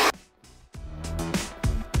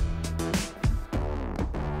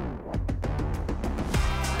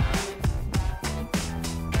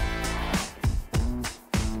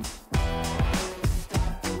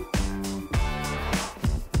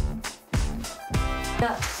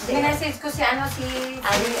 Minessage ko si Ali.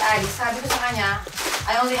 Sabi ko sa kanya,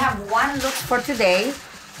 I only have one look for today.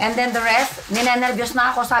 And then the rest, ninenervyos na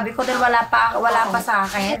ako. Sabi ko din wala pa sa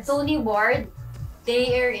akin. Tony Ward,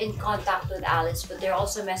 they are in contact with Alice, but they're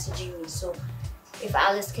also messaging me. So if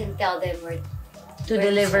Alice can tell them where to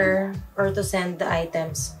deliver or to send the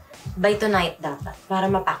items by tonight dapat para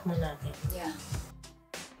mapack mo natin. Yeah.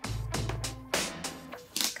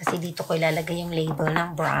 Kasi dito ko ilalagay yung label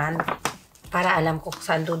ng brand para alam ko kung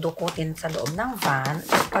saan dudukutin sa loob ng van.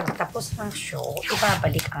 Pagtapos ng show,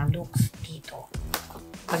 ibabalik ang looks dito.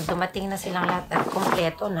 Pag dumating na silang lahat at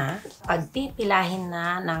kompleto na, pagpipilahin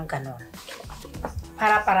na ng ganon.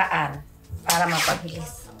 Para-paraan, para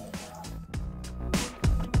mapabilis.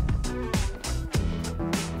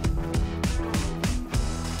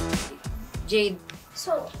 Jade,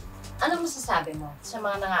 so, ano masasabi mo sa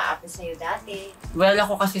mga nang-a-apply sa'yo dati? Well,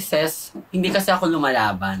 ako kasi, Ses, hindi kasi ako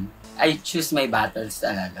lumalaban. I choose my battles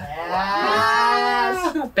talaga.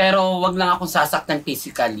 Yes! Pero wag lang akong sasaktan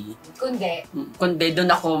physically. Kundi doon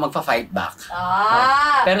ako magpa-fight back.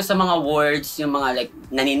 Pero sa mga words, yung mga like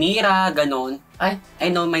naninira, ganon, I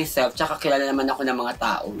know myself, tsaka kilala naman ako ng mga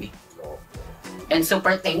tao eh. And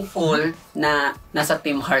super thankful na nasa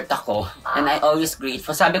Team Heart ako. And I always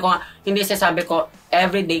grateful. Sabi ko nga, sabi ko,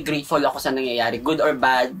 everyday grateful ako sa nangyayari. Good or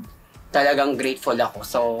bad, talagang grateful ako.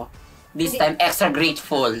 So, this time, extra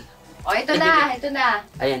grateful. Oh, ito na.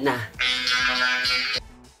 Ayan na.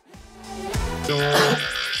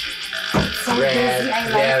 Red,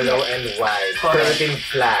 yellow, and white. Philippine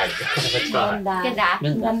flag.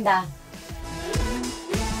 Ganda.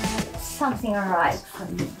 Something arrived for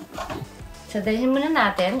me. So, dalhin muna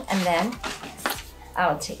natin, and then,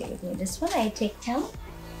 I'll take it with me. This one, I take 10.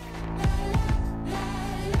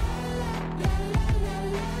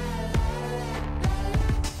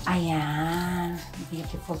 Ayan.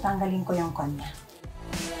 Beautiful. Tanggalin ko yung kanya.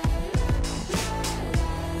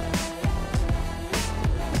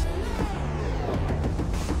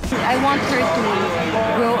 I want her to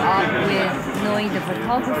grow up with knowing the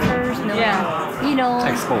photographers, knowing, you know,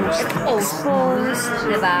 exposed,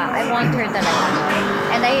 diba? I want her to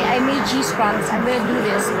like, and I made G's promise, I'm gonna do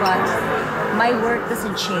this, but my work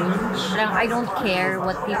doesn't change. I don't care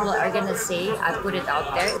what people are gonna say. I put it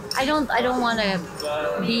out there. I don't want to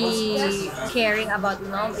be caring about,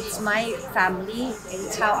 no, it's my family.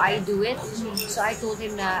 It's how I do it. So I told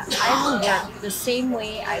him that I will work the same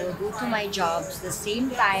way. I will go to my jobs the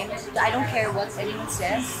same time. I don't care what anyone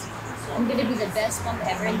says. I'm gonna be the best mom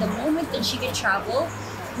ever. And the moment that she can travel,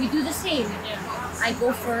 we do the same. I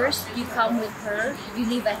go first, you come with her, you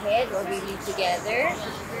leave ahead or we leave together.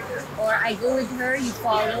 Or I go with her, you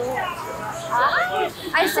follow.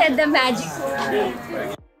 I said the magic word.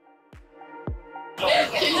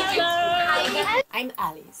 I'm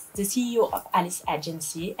Alice, the CEO of Alice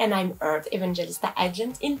Agency, and I'm Heart Evangelista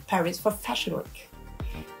agent in Paris for Fashion Week.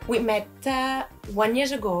 We met 1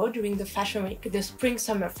 year ago during the Fashion Week, the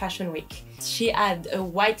Spring-Summer Fashion Week. She had a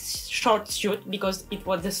white short suit because it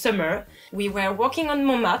was the summer. We were walking on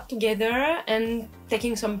Montmartre together and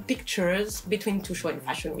taking some pictures between two shows in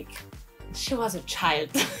Fashion Week. She was a child,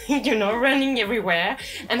 you know, running everywhere,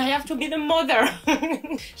 and I have to be the mother.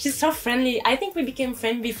 She's so friendly. I think we became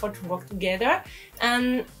friends before to work together,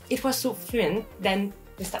 and it was so fun. Then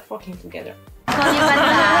we start working together. Always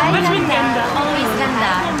ganda.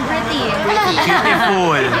 Pretty.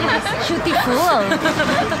 Shooty-fool.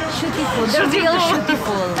 Shooty-fool. The real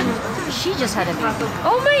shooty-fool. She just had a baby.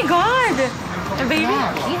 Oh my God! A baby?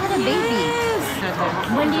 Yeah, she had a baby.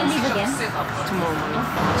 When do you leave again? Tomorrow morning.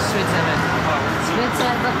 Switzerland.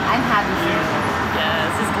 Switzerland. I'm happy for you.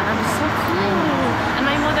 Yes, it's gonna be so cool. And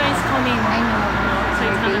my mother is coming. I know. So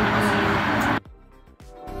it's gonna be.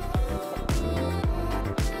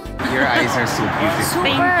 Your eyes are so beautiful.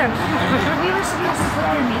 Super. We were supposed to put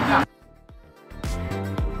your makeup.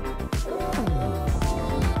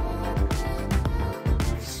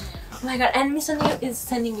 Oh my God! And Miss O'Neill is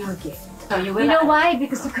sending you a gift. So You know why?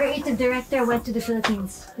 Because the creative director went to the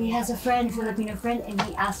Philippines. He has a friend, Filipino friend, and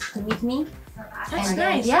he asked to meet me. That's And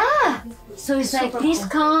nice. Yeah. So he's like, please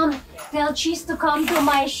come. Tell Cheese to come to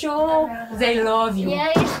my show. They love you.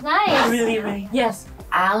 Yeah, it's nice. Really, really. Yes.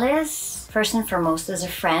 Alice, first and foremost, is a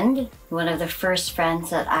friend. One of the first friends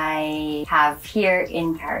that I have here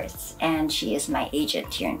in Paris, and she is my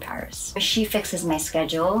agent here in Paris. She fixes my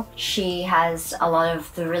schedule. She has a lot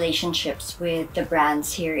of the relationships with the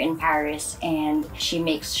brands here in Paris, and she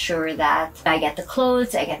makes sure that I get the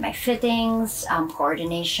clothes, I get my fittings,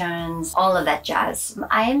 coordinations, all of that jazz.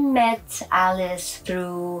 I met Alice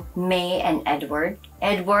through May and Edward.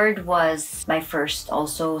 Edward was my first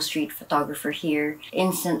also street photographer here.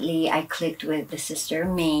 Instantly, I clicked with the sister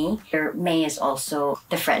May. May is also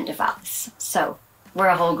the friend of Alice. So we're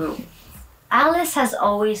a whole group. Alice has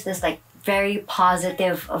always this like very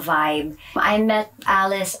positive vibe. I met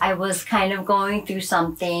Alice, I was kind of going through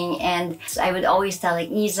something, and I would always tell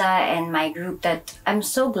like Isa and my group that I'm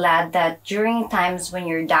so glad that during times when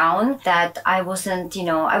you're down that I wasn't, you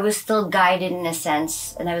know, I was still guided in a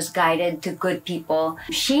sense, and I was guided to good people.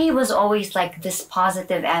 She was always like this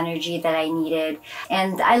positive energy that I needed,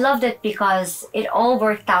 and I loved it because it all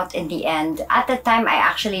worked out in the end. At the time, I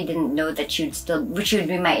actually didn't know that she would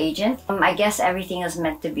be my agent. I guess everything was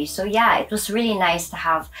meant to be. So yeah, it was really nice to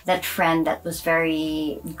have that friend that was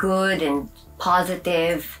very good and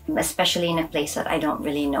positive, especially in a place that I don't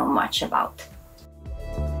really know much about.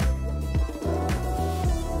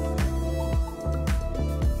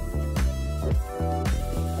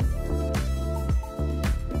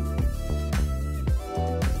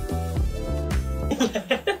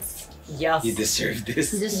 Yes. You deserve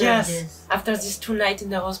this. You deserve Yes. this. After these 2 nights in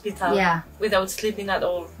the hospital. Yeah. Without sleeping at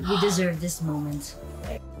all. You deserve this moment.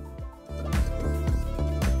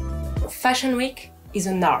 Fashion Week is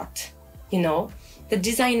an art, you know. The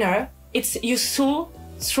designer, it's you sew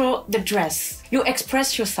through the dress. You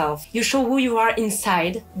express yourself. You show who you are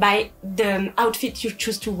inside by the outfit you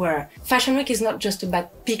choose to wear. Fashion Week is not just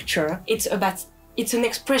about picture. It's an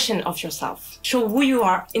expression of yourself. Show who you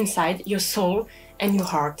are inside, your soul and your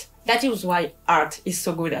heart. That is why art is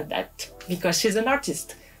so good at that, because she's an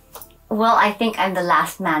artist. Well, I think I'm the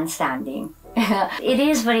last man standing. It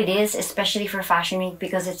is what it is, especially for Fashion Week,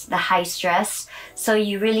 because it's the high stress. So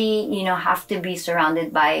you really, you know, have to be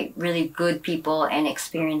surrounded by really good people and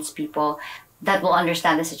experienced people. that will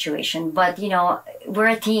understand the situation. But, you know, we're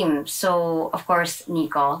a team. So, of course,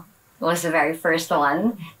 Nico was the very first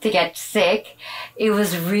one to get sick. It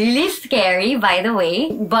was really scary, by the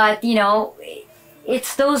way. But, you know,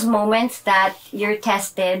 it's those moments that you're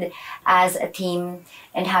tested as a team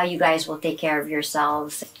and how you guys will take care of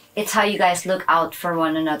yourselves. It's how you guys look out for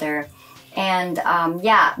one another. And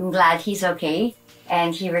yeah, I'm glad he's okay.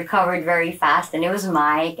 And he recovered very fast. And it was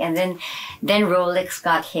Mike. And then Rolex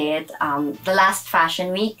got hit. The last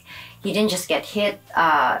fashion week, he didn't just get hit.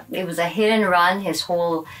 It was a hit and run. His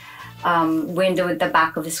whole window at the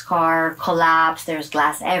back of his car collapsed. There's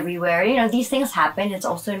glass everywhere. You know, these things happen. It's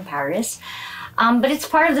also in Paris. But it's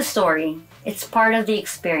part of the story. It's part of the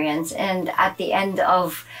experience. And at the end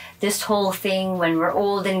of this whole thing, when we're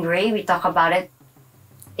old and gray, we talk about it.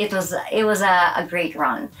 It was a great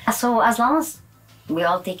run. So as long as we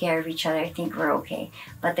all take care of each other, I think we're okay.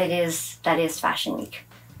 But that is Fashion Week.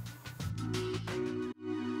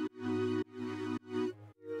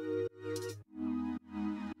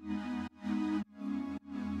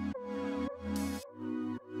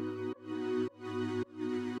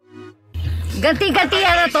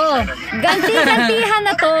 Ganti-gantihan na to. Ganti-gantihan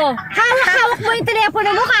na to. Hawak mo yung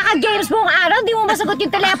telepono mo, kaka-games mo ang araw, di mo masagot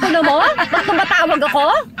yung telepono mo? Ba't tumatawag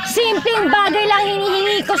ako? Simpleng bagay lang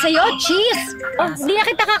hinihingi ko sa'yo, cheese. Oh, hindi na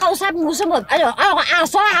kita kakausapin, gusto mo. Ano,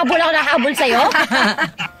 aso, habol ako na habol sa'yo?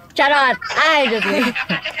 Charot. Ay, just wait.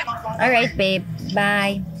 Alright, babe.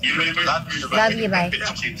 Bye. Love you, bye.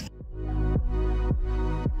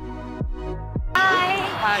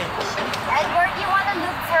 Hi. Edward, you want to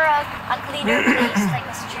look for a cleaner place, like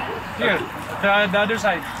a street? Here, the other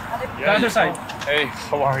side. The other side. Hey,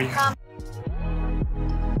 how are you?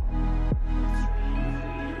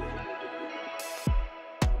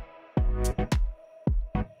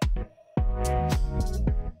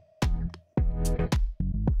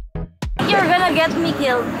 You're gonna get me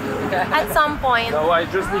killed at some point. No, I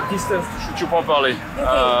just need distance to shoot you properly.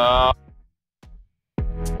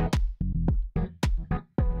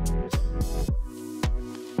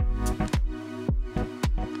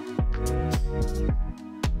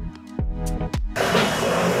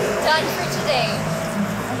 Okay.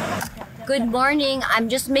 Good morning. I'm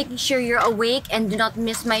just making sure you're awake and do not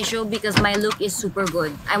miss my show because my look is super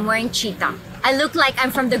good. I'm wearing cheetah. I look like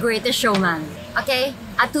I'm from The Greatest Showman. Okay?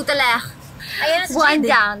 At tutalek. One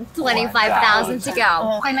down, 25,000 to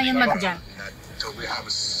go. Okay na yan dyan.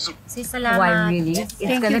 Say salamat. Why really? It's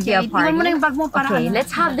gonna be a party. Okay,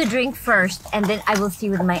 let's have the drink first and then I will see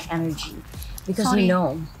with my energy. Because you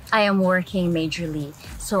know, I am working majorly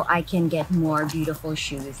so I can get more beautiful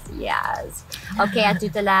shoes. Yes. Okay,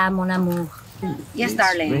 atutala, mon amour. Yes,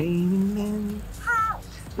 darling.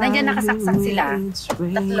 Nandiyan nakasaksak sila.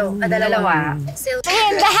 Dalawa.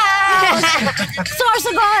 In the house!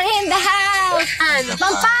 Sorsogon in the house!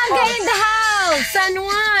 Pampanga in the house! San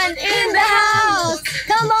Juan in the house!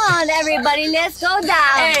 Come on, everybody, let's go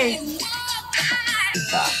down! Hey.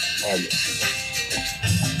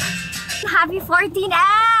 Happy 14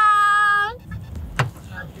 out!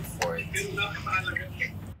 Happy 14.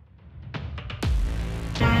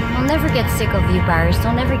 I'll never get sick of you, Paris.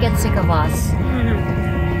 Don't ever get sick of us.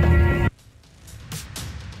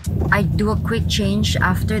 I do a quick change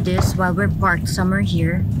after this while we're parked somewhere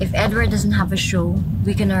here. If Edward doesn't have a show,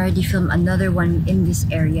 we can already film another one in this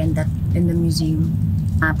area in the museum.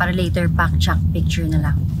 Para later, pack-chuck picture na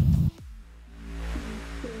lang.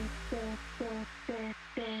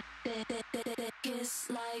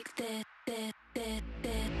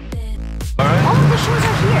 All of the shows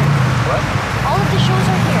are here. What? All of the shows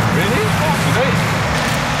are here. Really? Yes. Today?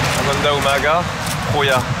 Maganda umaga,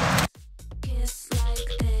 kuya.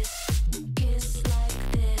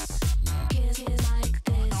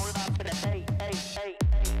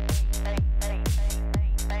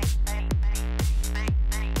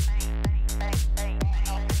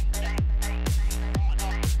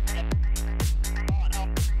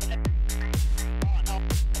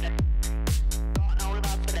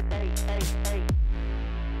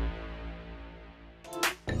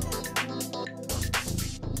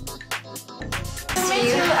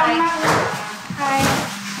 Hi.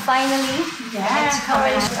 Finally. Yeah.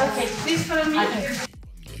 Okay, please follow me.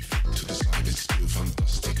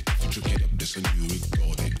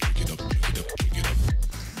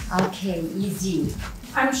 Okay, easy.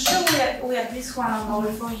 I'm sure we have this one on hold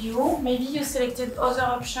for you. Maybe you selected other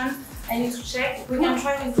option. I need to check. We can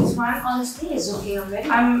try with this one. Honestly, it's okay already.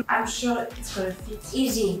 I'm sure it's gonna fit.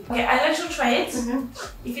 Easy. Okay, I'll let you try it.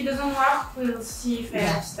 If it doesn't work, we'll see if I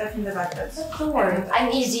have stuff in the bucket. Don't worry.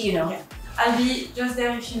 I'm easy, you know. Yeah. I'll be just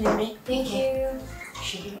there if you need me. Thank you.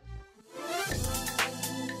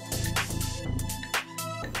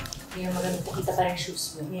 Kaya maganda kita pa rin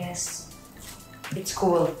shoes mo. Yes. It's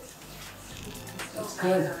cool. It's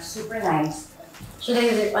good. Super nice. Should I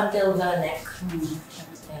zip until the neck?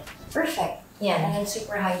 Perfect. Yeah. And then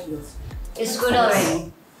super high heels. It's good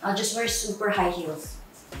already. I'll just wear super high heels.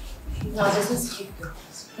 No, this is cute.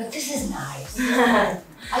 But this is nice.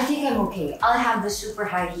 I think I'm okay. I'll have the super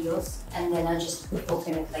high heels and then I'll just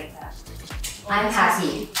open it like that. I'm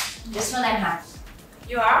happy. This one I'm happy.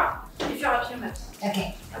 You are? If you're happy, I'm happy.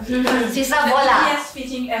 Okay. Sisa bola. Best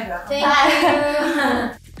fitting ever. Thank you.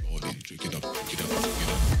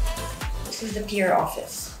 This is the PR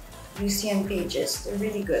office. Lucian Pages. They're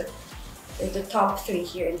really good. They're the top 3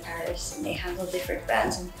 here in Paris and they handle different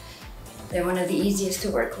brands and they're one of the easiest to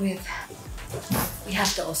work with. We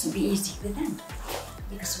have to also be easy with them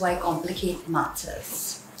because why complicate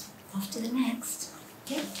matters? Off to the next.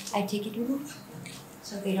 Okay, I take it with me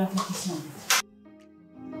so they don't have to smell it.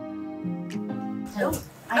 So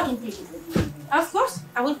I can take it with me. Of course,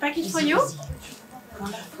 I will pack it for you.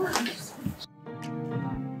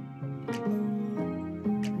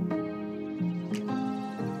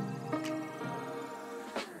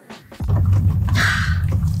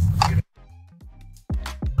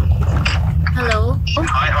 Hello?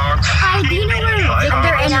 Hi, Heart. Hi, do you know where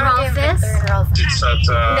Victor and Ralph is? It's at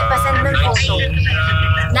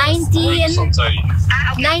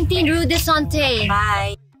 19 Rue de Santé.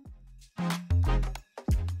 Bye.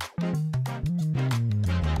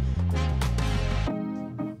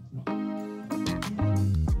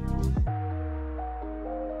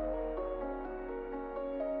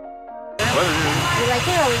 You like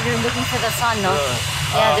it or you're looking for the sun, no?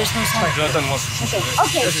 Yeah, there's no sun. Jonathan wants to shoot.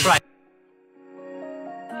 Okay. Let's try.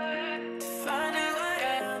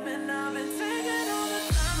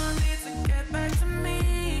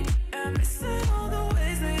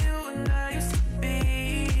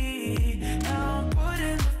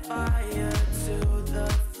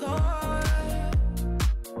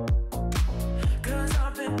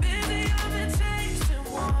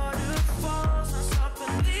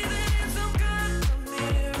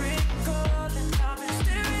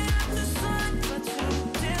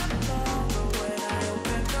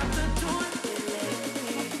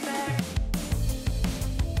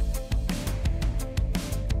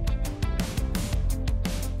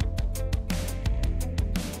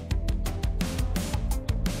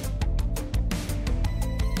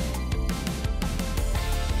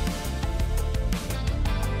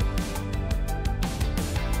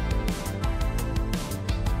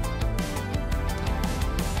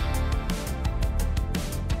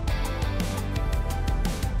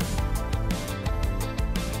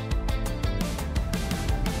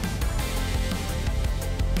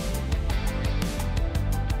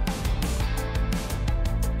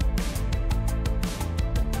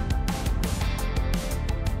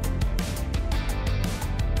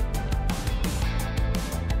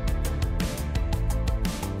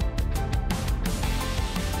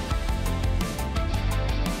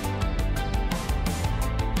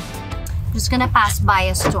 Just gonna pass by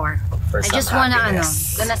a store. I just wanna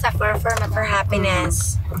Gonna sa for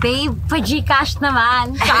happiness. Babe, pa-Gcash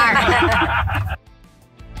naman. Char.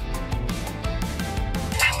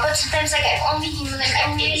 But sometimes like I only feel like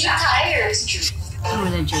I'm really tired.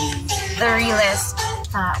 Muna, Jane. The realist.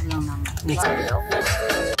 Tao lang naman. James,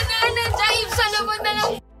 sana mo na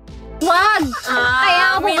lang. Wag!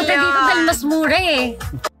 Kaya ako pupunta dito dahil mas mura eh.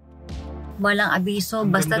 Walang abiso,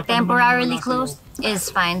 basta temporarily closed is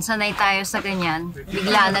fine. Sanay tayo sa ganyan.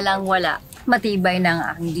 Bigla na lang wala. Matibay na ang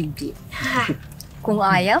aking dibdib. Kung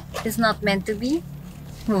ayaw, is not meant to be,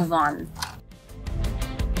 move on.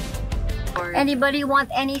 Anybody want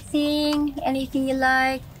anything? Anything you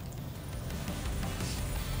like?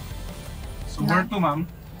 So where to, ma'am?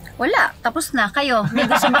 Wala. Tapos na. Kayo. May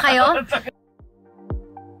gusto ba kayo?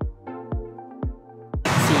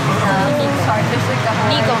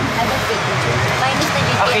 Nico. Minus na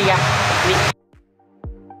dito. Okay, yeah.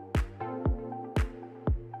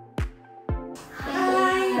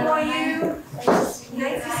 Hi, how are you?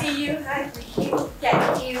 Nice to see you. Hi. Yeah,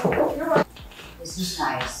 thank you. This is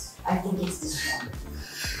nice. I think it's this one.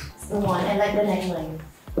 It's the one. I like the neckline.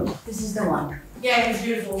 This is the one. Yeah, it's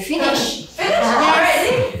beautiful. Finish. Finish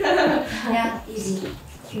already? Yeah, easy.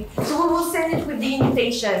 So we will send it with the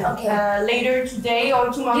invitation. Okay. Later today or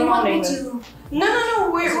tomorrow Do you want morning. me to? No.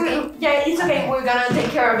 Yeah, it's okay. We're gonna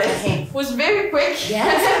take care of it. Okay. It was very quick.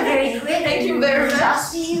 Yes, very quick. Thank you very much.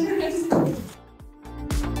 Justin.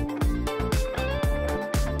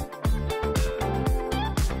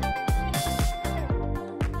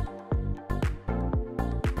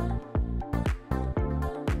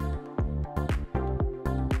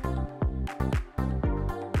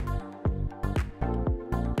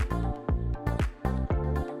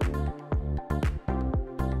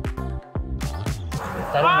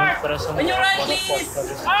 When you're ready, please!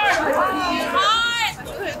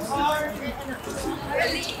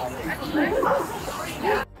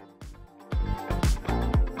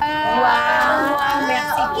 Wow!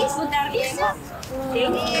 Merci po, darling.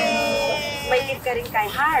 Thank you. May gift ka rin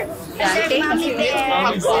kay Heart. Thank you.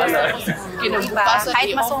 Diba?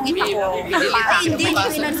 Kahit masungit ako. Hindi.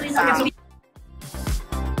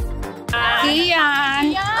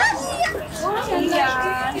 Kian!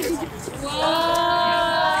 Kian! Wow!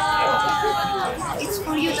 It's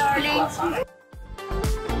for you, darling.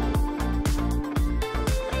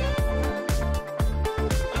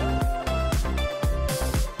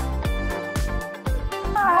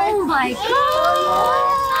 Oh my God!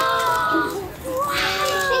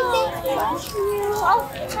 Oh,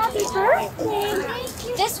 happy birthday!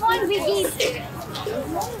 This one we gave.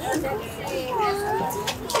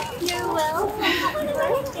 You're welcome. Happy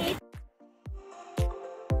birthday.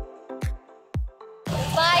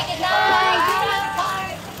 Bye, good night.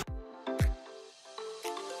 Bye.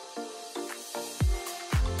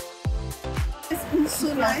 It's been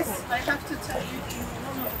so nice. I have to tell you.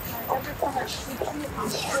 Every time I shoot you, I'm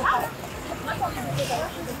so happy. Not only because I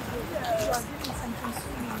shoot you, you are giving something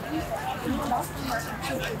sweet. Last time I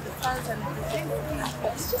shoot with the flowers and everything,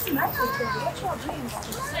 it's just magic. What you are doing is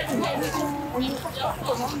and you have to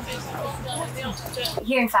put on this.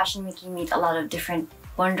 Here in Fashion Week, you meet a lot of different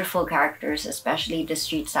wonderful characters, especially the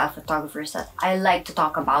street style photographers that I like to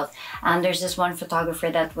talk about. And there's this one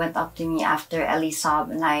photographer that went up to me after ELIE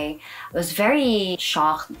SAAB, and I was very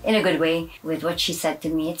shocked in a good way with what she said to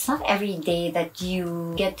me. It's not every day that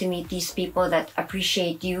you get to meet these people that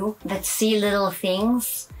appreciate you, that see little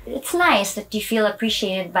things. It's nice that you feel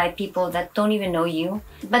appreciated by people that don't even know you.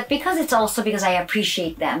 But because it's also because I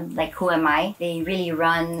appreciate them, like who am I? They really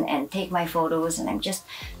run and take my photos, and I'm just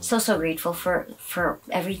so grateful for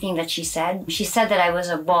everything that she said. She said that I was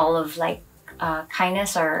a ball of like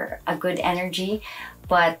kindness or a good energy,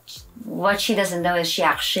 but what she doesn't know is she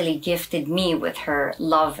actually gifted me with her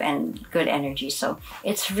love and good energy. So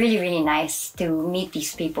it's really nice to meet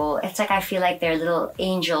these people. It's like I feel like they're little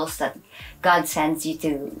angels that God sends you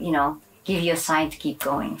to, you know, give you a sign to keep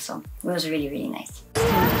going. So it was really nice.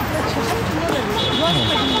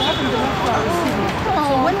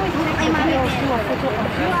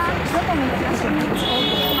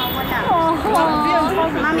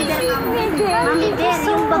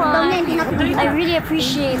 I really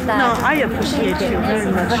appreciate that. No, I appreciate you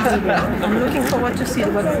very much. I'm looking forward to see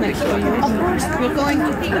what's next for you. Of course, we're going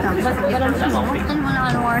to be but I'm just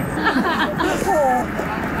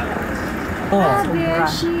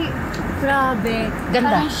Grabe. Ganda.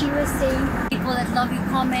 Parang she was saying, people that love you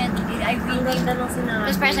comment. I really Tapos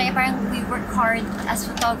parang we work hard as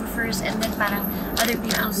photographers, and then parang other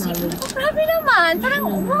people see. Grabe naman.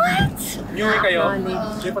 Parang what? New Year kayo?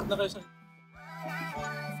 Lipat na kayo sa...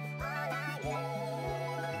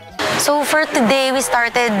 So for today, we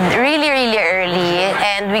started really early,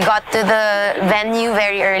 and we got to the venue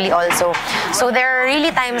very early also. So there are really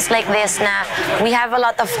times like this na we have a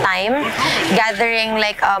lot of time gathering,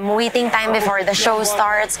 like waiting time before the show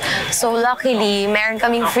starts. So luckily, meron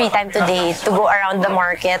kaming free time today to go around the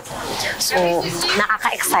market. So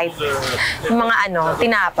nakaka-excite. Yung mga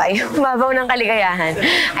tinapay, babaw ng kaligayahan.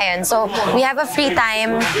 Ayan, so we have a free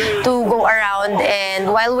time to go around, and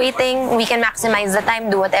while waiting, we can maximize the time,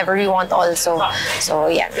 do whatever we want also. So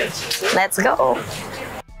yeah, let's go.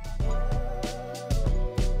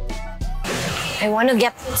 I want to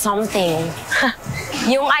get something.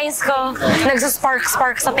 Yung eyes ko,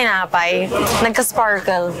 nagsaspark sa tinapay.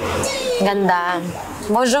 Nagka-sparkle. Ganda.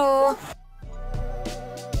 Bonjour!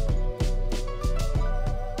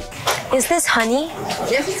 Is this honey?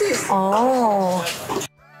 Yes, it is. Oh.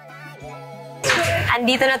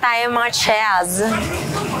 Andito na tayo mga Chaz.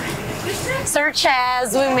 Sir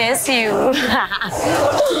Chaz, we miss you.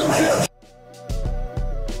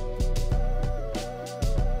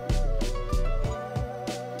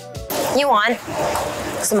 You want?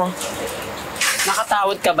 Gusto mo?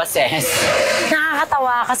 Nakatawad ka ba, Sis?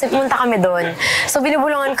 Nakakatawa kasi pumunta kami doon. So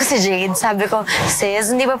binubulungan ko si Jade. Sabi ko,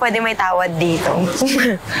 Sis, hindi ba pwede may tawad dito?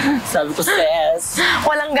 Sabi ko, Sis.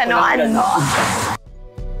 Walang ganon.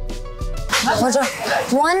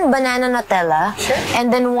 One banana Nutella,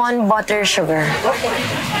 and then one butter sugar. Okay.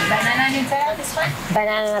 Banana Nutella, this one?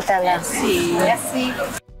 Banana Nutella. Yes, see.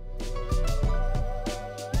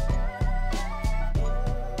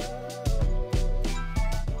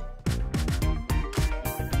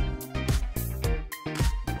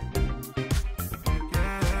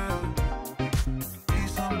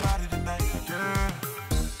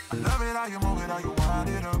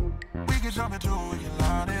 Jump into it, we can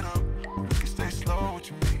line it up. We can stay slow with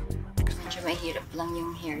mahirap lang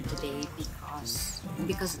yung hair today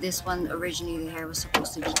because this one originally the hair was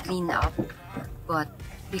supposed to be cleaned up, but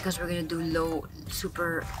because we're gonna do low,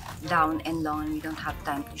 super down and long, and we don't have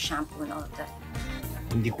time to shampoo and all of that.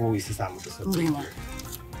 Hindi ko isasama to sa Hindi na.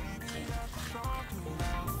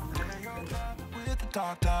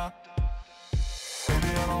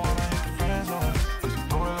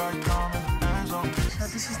 So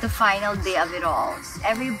this is the final day of it all.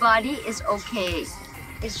 Everybody is okay.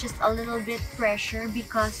 It's just a little bit pressure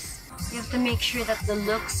because you have to make sure that the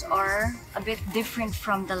looks are a bit different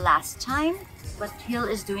from the last time. But Hill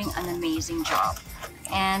is doing an amazing job.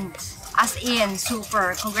 And as in,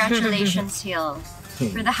 super. Congratulations, Hill,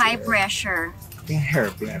 for the high pressure.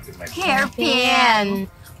 Hairpin. Hairpin!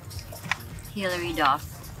 Hilary Duff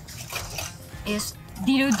is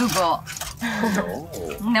dinudugo.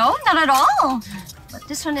 No, not at all. But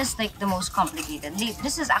this one is like the most complicated.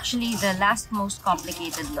 This is actually the last most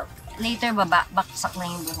complicated look. Later, baksak na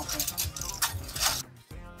yung buhok ko.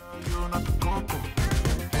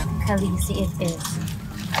 Khaleesi it is.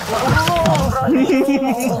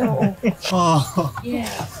 Oh! Yeah.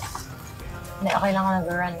 Hindi, okay lang ako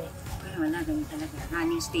nag-run eh. Wala, ganun talaga.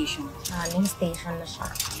 Running station. Running station na siya.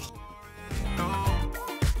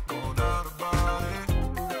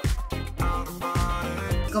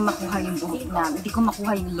 Hindi ko makuha yung buhok namin. Hindi ko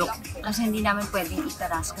makuha yung look. Kasi hindi namin pwedeng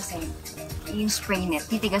itaras kasi yung spray net,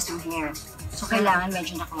 titigas yung hair. So, kailangan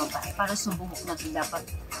medyo nakababa. Para sa buhok na ito, dapat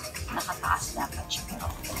nakataas dapat siya. Pero,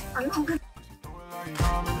 ano ang ganda?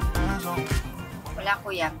 Wala,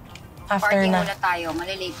 kuya. After Party na. muna tayo.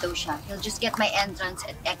 Malilate daw siya. He'll just get my entrance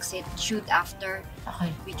and exit, shoot after.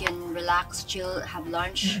 Okay. We can relax, chill, have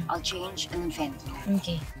lunch. I'll change, and then vent.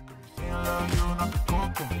 Okay.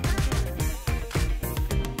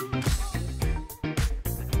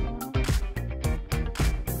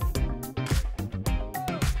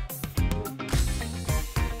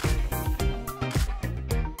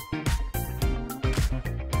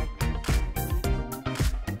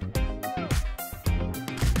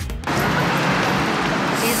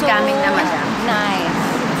 She's coming naman siya. Nice.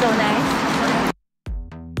 So nice.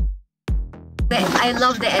 I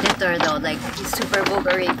love the editor though, like Super Vogue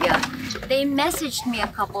Arabia. They messaged me a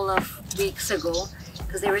couple of weeks ago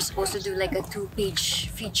because they were supposed to do like a 2-page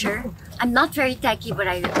feature. I'm not very techy, but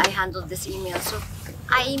I handled this email. So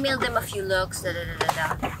I emailed them a few looks, and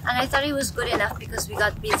I thought it was good enough because we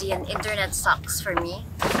got busy and internet sucks for me.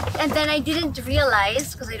 And then I didn't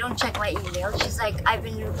realize, because I don't check my email, she's like, I've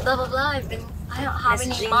been blah blah blah, I've been I don't know how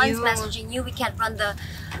many months messaging you, we can't run the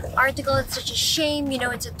article, it's such a shame, you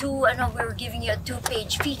know, it's a I know we were giving you a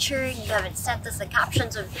 2-page feature, you haven't sent us the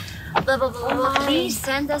captions of blah blah blah blah, please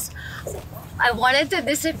send us. I wanted to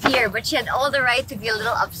disappear, but she had all the right to be a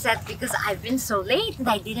little upset because I've been so late and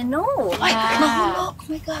I didn't know. Like, mahulog, oh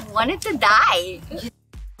my god, wanted to die.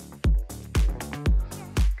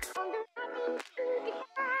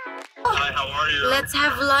 Hi, how are you? Let's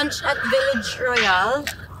have lunch at Village Royal.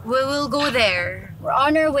 We will go there. We're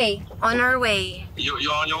on our way. On our way. You're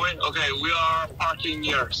on your way? Okay, we are parking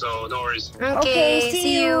here, so no worries. Okay,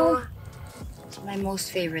 see you. It's my most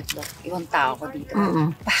favorite look. Ibang tao ko dito.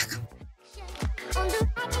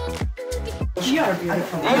 You are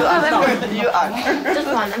beautiful. You are. Just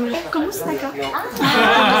one. Kamusta ka?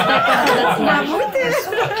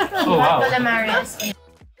 Oh, wow. Hola, Marius.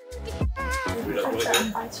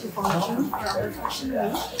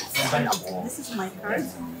 This is my card.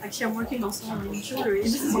 Actually, I'm working also on jewelry.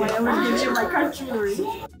 This is why I will give you my card jewelry.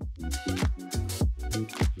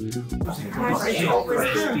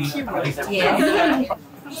 Yeah.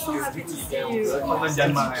 I'm so happy to see you.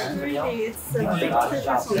 Really, it's a big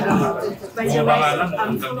pleasure for me. By the way,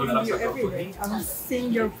 I'm following you every day. I'm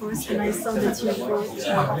seeing your posts and I saw that you wrote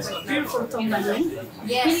beautiful tourmaline.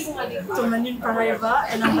 Yes. Tourmaline Paraiba,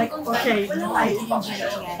 and I'm like, okay,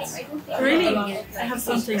 really, I have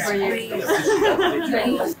something for you.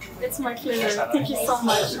 It's my pleasure. Thank you so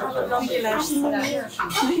much. Long lives.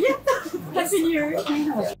 Happy New Year.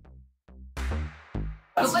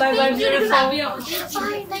 Bye-bye, beautiful. Bye,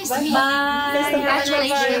 nice to meet you. Bye.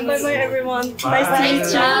 Congratulations. Bye-bye, everyone. Nice to meet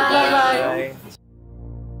you. Bye-bye.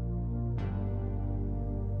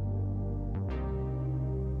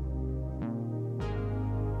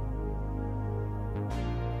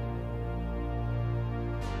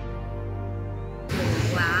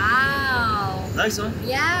 Wow. Nice one.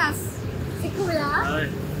 Yes. Si Kula. Hi.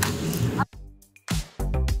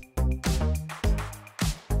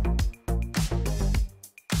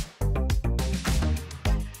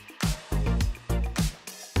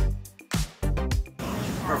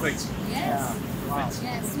 Perfect. Yes.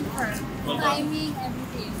 Yes, super. Timing,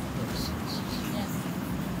 everything. Yes.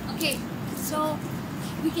 Okay, So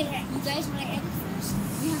we can. You guys want to edit first?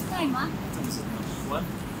 We have time, huh? What?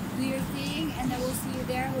 Do your thing, and then we'll see you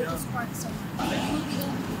there. We'll just park somewhere. You will be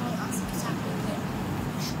the one to call us exactly when.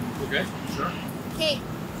 Okay, sure. Okay.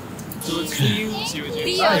 So see you. See you.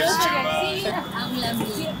 See you. See you. Ang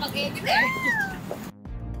lamig. Pag-edit eh.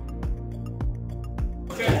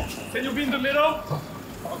 Okay, can you be in the middle?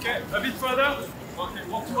 Okay, a bit further. Okay,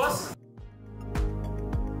 walk to us.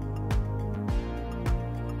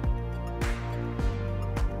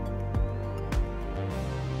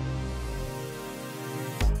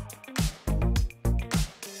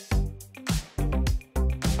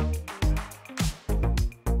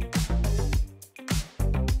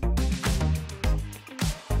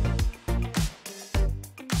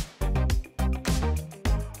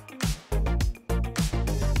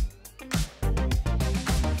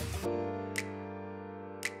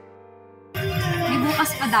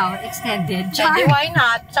 Bukas pa daw, extended. Char. Pwede, why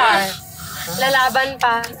not, Char? Lalaban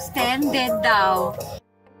pa. Extended daw.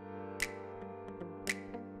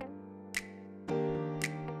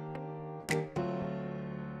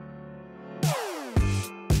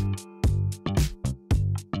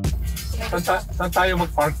 Saan tayo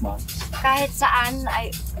mag-park, ma'am? Kahit saan, ay,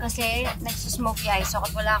 kasi nagsusmoky eyes ako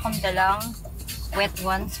at wala akong dalang wet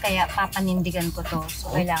ones, kaya papanindigan ko to.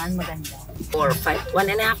 So, kailangan maganda. 1.5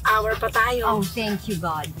 hour pa tayo. Oh, thank you,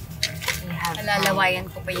 God.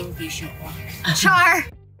 Alalawayan ko pa yung tissue ko.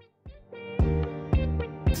 Char!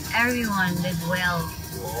 Everyone did well.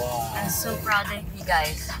 Wow. I'm so proud of you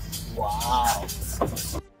guys. Wow.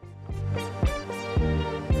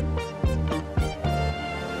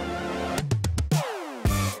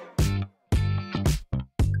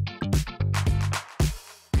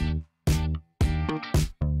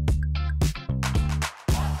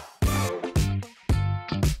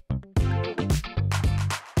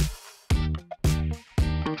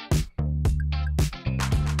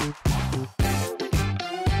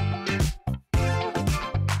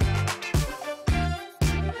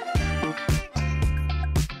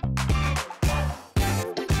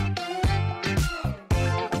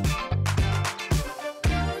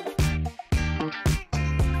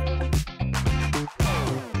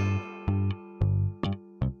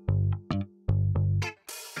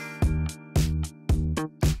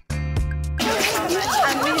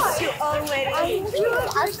 Already.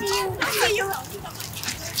 I'll see you. See you.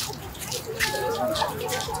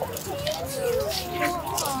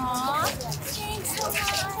 Aww. Thanks so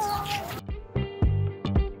much.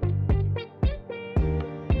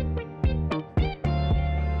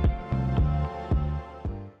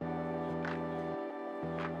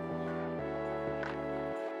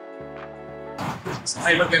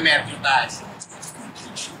 Ay, magme-metro tayo.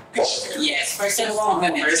 Yes, first thing mo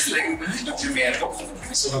magme-metro. First thing, magme-metro.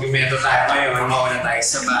 So magme-metro tayo ngayon, mauna tayo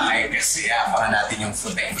sa bahay kasi abangan natin yung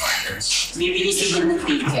food and orders. Bibili siguro ng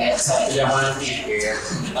ticket. Bibili ako ng ticket.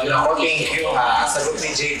 Alam ko, thank you ha. Sagot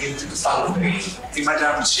ni Jake yung Pangre. Si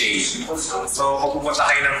Madam Jade. So kung pupunta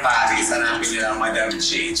kayo ng Paris, hanapin nila ang Madam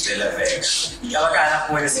Jade de la Vega. Kapag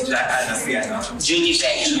anak mo na si Junie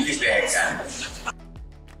Becca.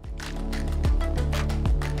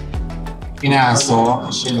 Pinaso,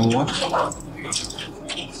 sinunod.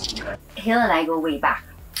 Hill and I go way back.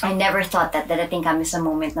 I never thought that dadating kami sa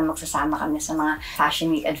moment na magsasama kami sa mga Fashion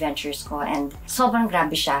Week adventures ko, and sobrang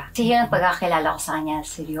grabe siya. Si Hill, ang pagkakilala ko sa kanya,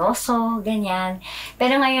 seryoso, ganyan.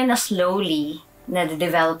 Pero ngayon na slowly,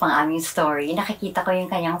 na-develop ang aming story, nakikita ko yung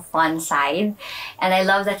kanyang fun side. And I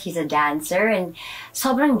love that he's a dancer, and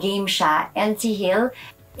sobrang game siya. And si Hill,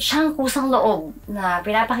 siyang kusang loob na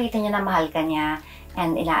pinapakita niya na mahal ka niya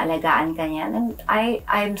and inaalagaan ka niya. And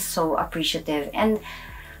I'm so appreciative. And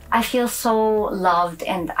I feel so loved,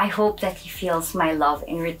 and I hope that he feels my love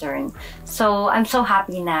in return. So I'm so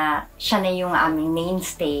happy na siya na yung aming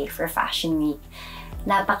mainstay for Fashion Week.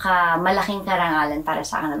 Napaka malaking karangalan para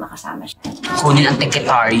sa akin na makasama siya. Kunin ang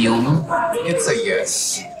tiketaryum. It's a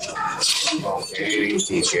yes. Okay,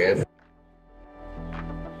 ticket.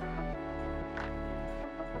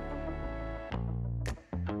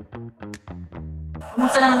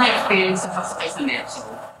 Kumusta naman na-experience sa pagsakay sa metro?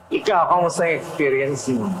 Ikaw, kamusta yung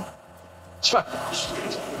experience mo?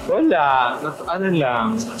 Wala. Ano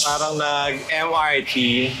lang, parang nag-MRT.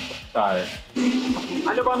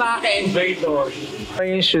 Ano ba nakaka-enjoy doon?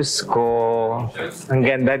 Yung shoes ko. Ang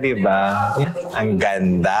ganda, di ba? Ang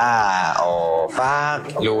ganda. O,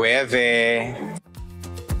 pak, Lueve.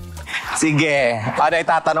 Sige. Ano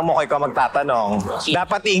itatanong mo kay ikaw magtatanong?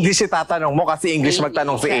 Dapat English itatanong mo kasi English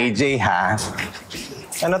magtanong si AJ, ha?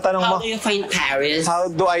 Ano tanong mo? How do you find Paris? How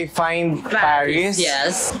do I find Paris?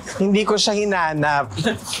 Yes. Hindi ko siya hinanap.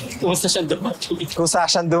 Kung saan siya dumating. Kung saan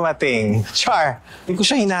siya dumating. Char, hindi ko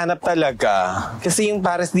siya hinanap talaga. Kasi yung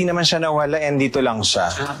Paris di naman siya nawala and dito lang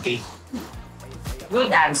siya. Okay.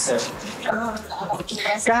 Good answer.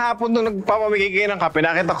 Kahapon nung nagpapamigay kayo ng kape,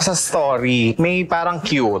 nakita ko sa story, may parang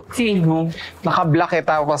cute. Sino? Naka-black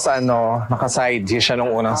tapos naka-side siya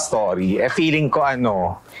nung unang story. Feeling ko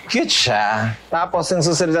cute siya. Tapos yung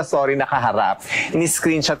susunod na story, nakaharap.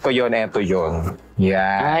 Ini-screenshot ko yon, eto yun.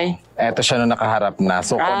 Yan. Eto siya nung nakaharap na.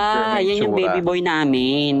 So, confirm yan yung baby boy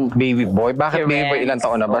namin. Baby boy? Bakit baby boy? Ilang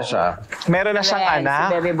taon na ba siya? Meron na siyang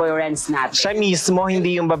anak? Si baby boy rents natin. Siya mismo,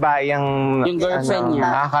 hindi yung babae yung girlfriend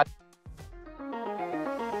niya.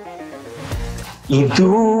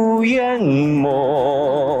 Iduyan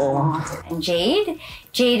mo. And Jade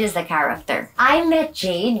is the character. I met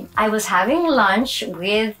Jade. I was having lunch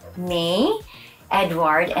with May,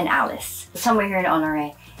 Edward, and Alice somewhere here in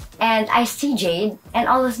Honore. And I see Jade,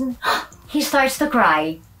 and all of a sudden, he starts to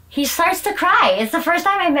cry. He starts to cry. It's the first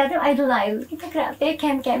time I met him. Idol. Grabe,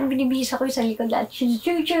 Ken, binibihis ako sa likod lahat.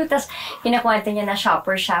 Choo-choo. Tapos, kinakwento niya na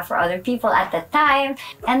shopper siya for other people at the time.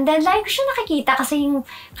 And then, like, ko siya nakikita kasi yung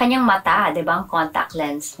kanyang mata, di ba, ang contact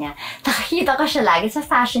lens niya. Nakikita ko siya lagi sa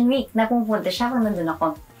Fashion Week na pumunta siya kung nandun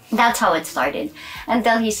ako. That's how it started.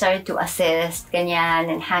 Until he started to assist,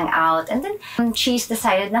 ganyan, and hang out. And then she's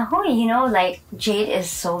decided na, hoy, like, Jade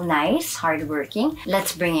is so nice, hardworking.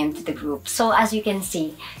 Let's bring him to the group. So as you can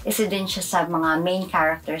see, isa din siya sa mga main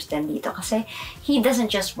characters din dito. Kasi he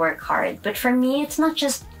doesn't just work hard. But for me, it's not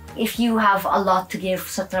just if you have a lot to give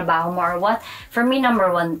sa trabaho mo or what. For me,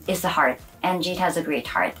 number one is the heart. And Jade has a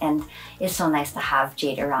great heart. And it's so nice to have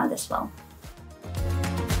Jade around as well.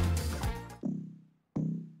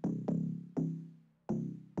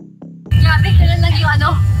 Grabe ka lang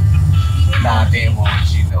yung Dati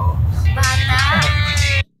emoji, no? Bata!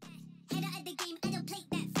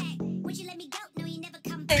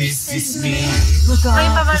 This is me.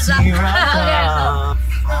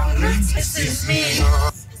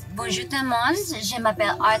 Bonjour tout le monde, je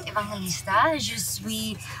m'appelle Heart Evangelista, je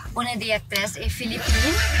suis une directrice et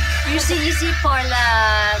Philippine. Je suis ici pour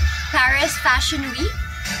la Paris Fashion Week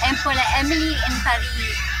et pour la ELIE in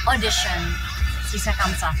Paris audition. Si ça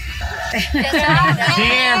comme ça.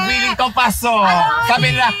 Cheer! Feeling ko paso!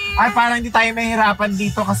 Sabi nila, parang hindi tayo mahirapan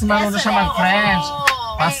dito kasi marunong siya mag-French.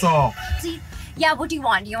 Pasok. Yeah, what do you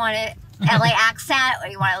want? Do you want a LA accent or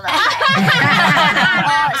do you want a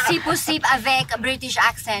si possible avec a British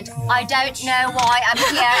accent? I don't know why I'm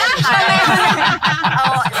here in Paris.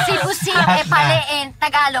 Si possible parler in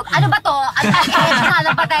Tagalog. Ano ba to? Ang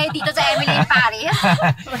international ba tayo dito sa ELIE in Paris?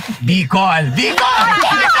 Bicol! Bicol!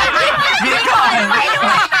 Bicol!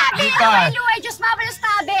 Bicol! Just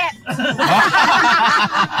mabalas-tabi.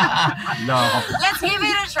 Let's give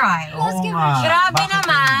it a try. Let's give it a try. Grabe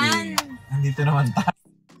naman. Nandito naman tayo.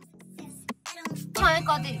 Oh my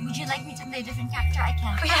God, would you like me to play a different character? I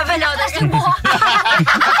can't. We have another. Kasi yung buhok.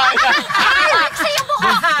 Kasi yung buhok.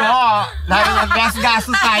 Gusto! Lalo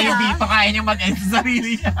mag-gas-gasos tayo dito, kaya niyang mag-end sa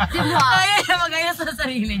sarili niya. Kaya niya mag-ayos sa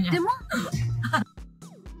sarili niya. Diba?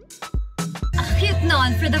 Cute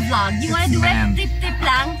nun for the vlog. You wanna do it? Trip-trip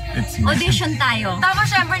lang? Audition tayo. Tapos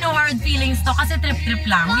syempre no hard feelings to kasi trip-trip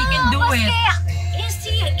lang. We can do it.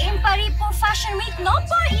 Easy in Paris po Fashion Week. No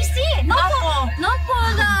po, easy. No po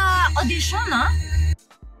the audition, ha?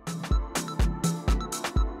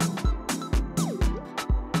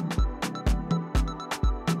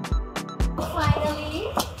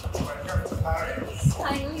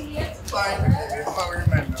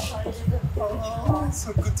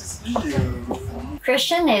 So good to see you.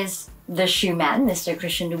 Christian is the shoe man, Mr.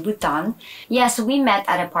 Christian Louboutin. Yes, we met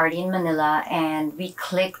at a party in Manila and we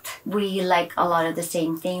clicked. We like a lot of the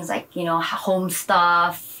same things, like, home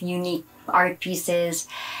stuff, unique art pieces.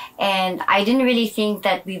 And I didn't really think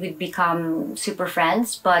that we would become super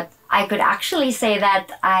friends, but I could actually say that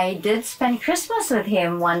I did spend Christmas with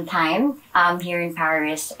him one time here in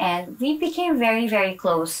Paris, and we became very, very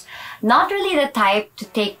close. Not really the type to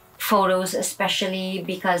take photos, especially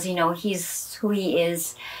because, he's who he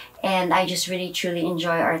is. And I just really, truly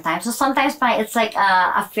enjoy our time. So sometimes it's like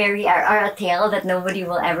a fairy or a tale that nobody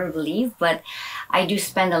will ever believe. But I do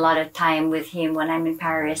spend a lot of time with him when I'm in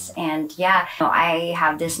Paris. And yeah, I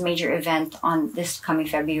have this major event on this coming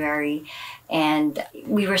February. And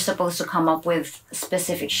we were supposed to come up with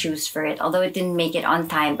specific shoes for it, although it didn't make it on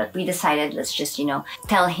time. But we decided, let's just,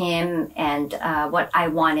 tell him and what I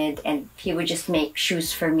wanted. And he would just make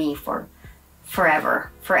shoes for me for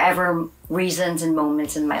forever reasons and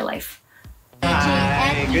moments in my life.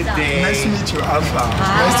 Hi, good day. Nice to meet you, Alpha.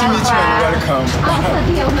 Nice to meet you and welcome.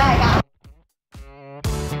 Alpha, the Omega.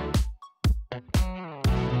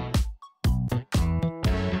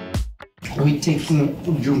 We're taking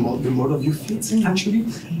the model of your feet, actually,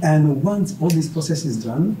 and once all this process is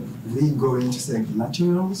done, we go in to select the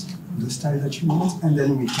materials, the style that you want, and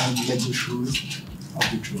then we can make the shoes of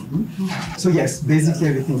the children. So yes, basically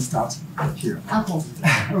everything starts here. Okay.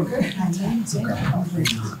 Okay. It's okay.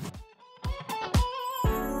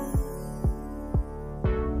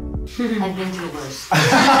 I've been through worse.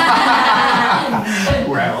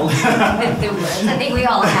 Well. Been through worse. I think we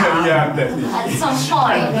all have. Yeah, definitely. At some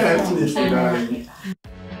point. Definitely, darling.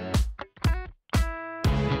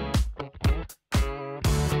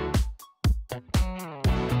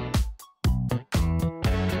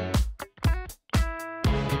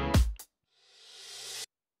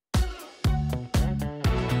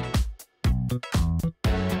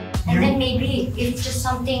 And then maybe it's just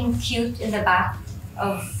something cute in the back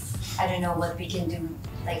of, I don't know what we can do,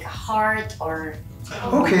 like a heart or...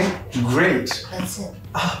 Okay, great. That's it.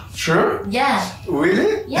 Sure? Yeah.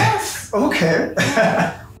 Really? Yes. Okay.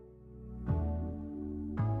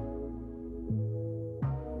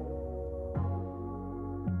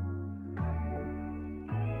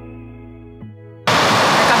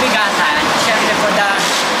 Kabigatan, syempre for the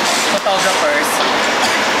photographers,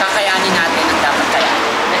 kakayanin natin ang dapat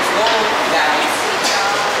kayanin. Let's go, guys!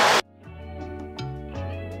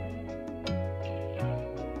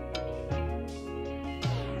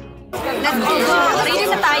 Ready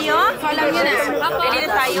na tayo? Alam niyo na. Ready na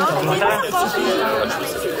tayo?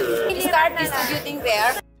 Start distributing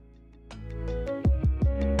there.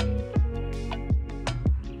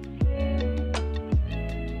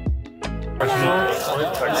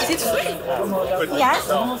 Is it free? Yes.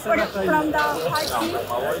 From the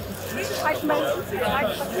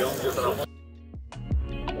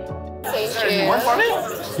One for me?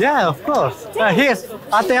 Yeah, of course. Here's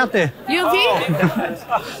ate. You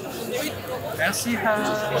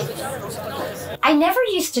I never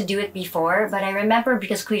used to do it before, but I remember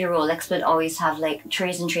because Couture Rolex would always have like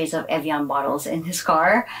trays and trays of Evian bottles in his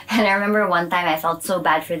car. And I remember one time I felt so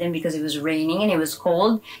bad for them because it was raining and it was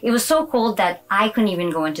cold. It was so cold that I couldn't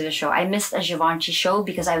even go into the show. I missed a Givenchy show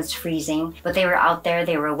because I was freezing, but they were out there,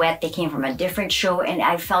 they were wet, they came from a different show, and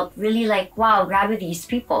I felt really like, wow, grab these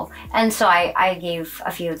people. And so I gave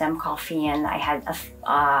a few of them coffee, and I had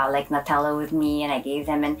like Nutella with me, and I gave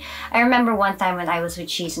them. And I remember one time when I was with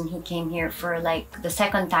Cheese and he came here for like the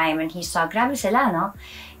second time, and he saw grabe sila, no?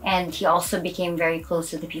 And he also became very close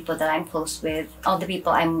to the people that I'm close with. All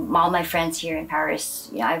my friends here in Paris,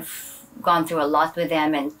 yeah, I've gone through a lot with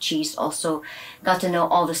them, and Cheese also got to know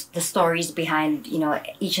all the stories behind, you know,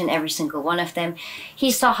 each and every single one of them.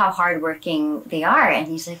 He saw how hardworking they are, and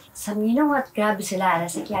he's like, you know what, grabe sila. And I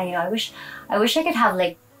was like, yeah, you know, I wish I could have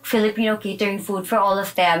like Filipino catering food for all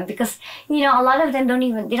of them, because, you know, a lot of them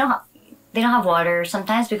they don't have water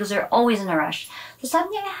sometimes because they're always in a rush. So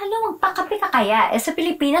sabi niya, hello, magpakape ka kaya? Sa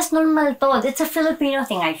Pilipinas, normal to. It's a Filipino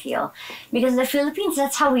thing, I feel. Because the Philippines,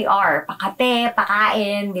 that's how we are. Pakape,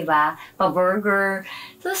 pakain, di ba? Pa-burger.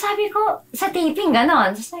 So sabi ko, sa taping,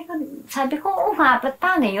 ganon. So sabi ko, oo nga, but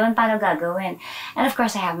paano yun? Paano gagawin? And of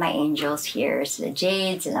course, I have my angels here. So the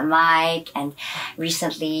Jades and the Mike. And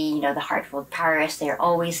recently, you know, the Heart Paris, they're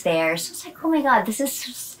always there. So it's like, oh my God, this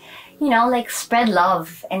is, you know, like spread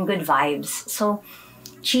love and good vibes. So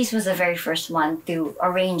Cheese was the very first one to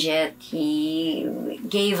arrange it. He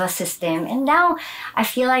gave a system, and now I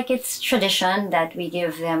feel like it's tradition that we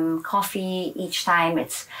give them coffee each time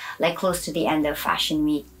it's like close to the end of Fashion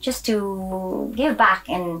Week, just to give back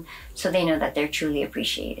and so they know that they're truly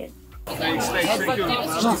appreciated. Thanks. Thank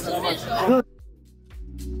you.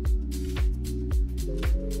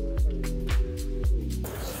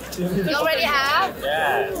 You already have?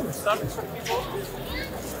 Yeah.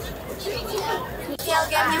 I'll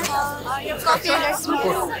get you coffee and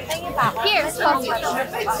small. Here's coffee.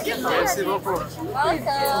 Merci beaucoup.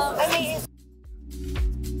 Welcome.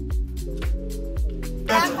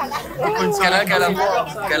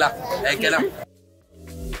 Kailan.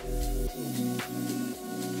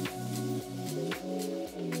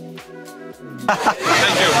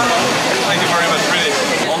 Thank you very much, really.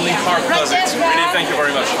 Only Heart does it. Really, thank you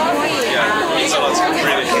very much. Yeah, means a lot,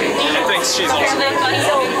 really. And thanks, Cheese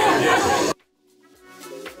also.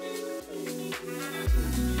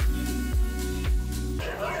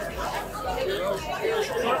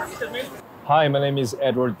 Hi, my name is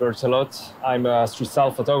Edward Berthelot. I'm a street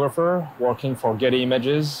style photographer working for Getty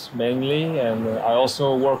Images mainly, and I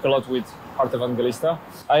also work a lot with Heart Evangelista.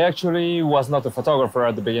 I actually was not a photographer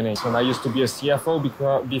at the beginning, and I used to be a CFO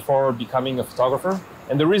before becoming a photographer.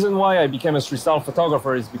 And the reason why I became a street style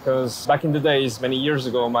photographer is because back in the days, many years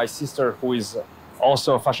ago, my sister, who is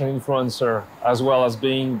also a fashion influencer, as well as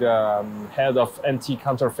being the head of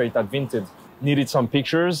anti-counterfeit at Vinted, needed some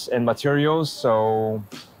pictures and materials. So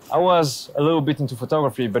I was a little bit into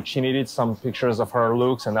photography, but she needed some pictures of her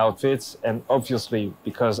looks and outfits. And obviously,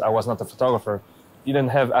 because I was not a photographer, didn't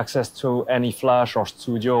have access to any flash or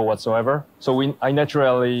studio whatsoever. So I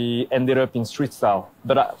naturally ended up in street style.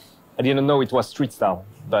 But I didn't know it was street style,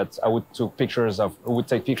 but I would take pictures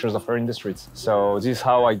of her in the streets. So this is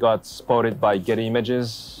how I got spotted by Getty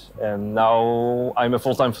Images. And now I'm a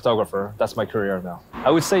full-time photographer. That's my career now.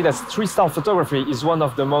 I would say that street style photography is one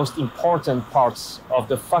of the most important parts of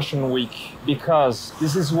the fashion week, because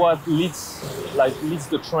this is what leads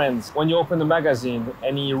the trends. When you open a magazine,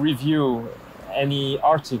 any review, any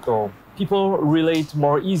article, people relate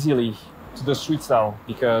more easily to the street style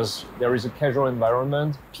because there is a casual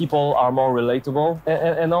environment. People are more relatable.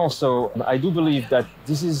 And also, I do believe that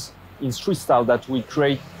this is in street style that we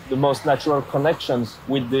create the most natural connections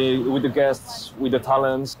with the guests, with the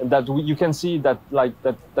talents, and that you can see that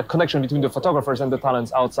the connection between the photographers and the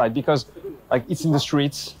talents outside, because it's in the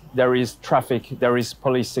streets, there is traffic, there is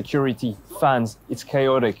police security, fans, it's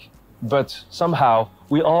chaotic, but somehow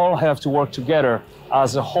we all have to work together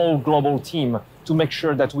as a whole global team to make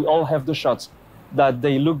sure that we all have the shots, that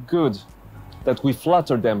they look good, that we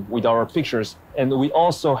flatter them with our pictures, and we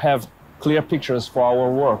also have clear pictures for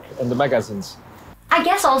our work in the magazines. I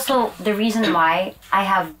guess also the reason why I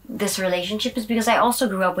have this relationship is because I also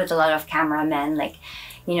grew up with a lot of cameramen,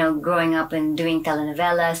 growing up and doing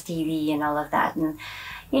telenovelas, TV, and all of that. And,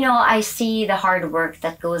 I see the hard work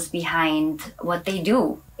that goes behind what they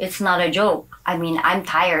do. It's not a joke. I mean, I'm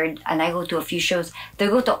tired and I go to a few shows. They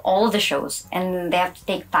go to all the shows and they have to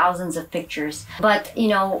take thousands of pictures. But,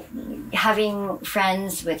 having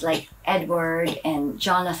friends with Edward and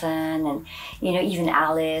Jonathan and, even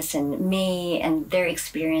Alice and May and their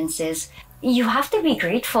experiences, you have to be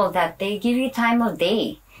grateful that they give you time of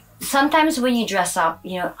day. Sometimes when you dress up,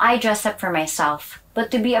 I dress up for myself,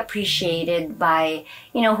 but to be appreciated by,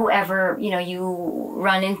 whoever, you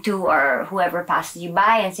run into or whoever passes you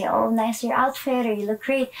by and say, oh, nice your outfit, or you look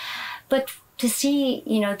great. But to see,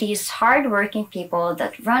 these hardworking people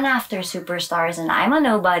that run after superstars, and I'm a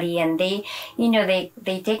nobody, and they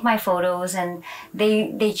take my photos and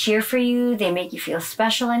they cheer for you, they make you feel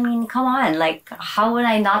special. I mean, come on, how would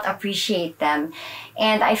I not appreciate them?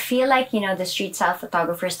 And I feel like, the street style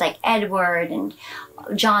photographers like Edward and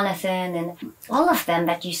Jonathan and all of them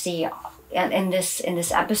that you see in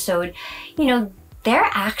this episode, they're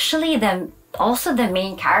actually also the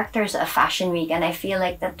main characters of Fashion Week, and I feel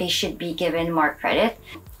like that they should be given more credit.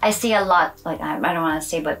 I see a lot, I don't want to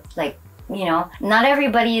say, but not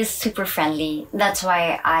everybody is super friendly. That's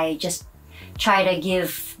why I just try to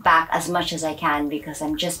give back as much as I can, because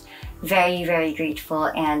I'm just very, very grateful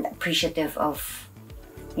and appreciative of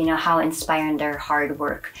how inspiring their hard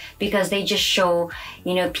work, because they just show,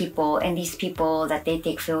 people, and these people that they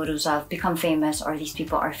take photos of become famous, or these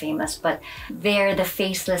people are famous, but they're the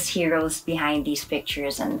faceless heroes behind these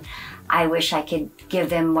pictures. And I wish I could give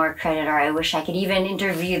them more credit, or I wish I could even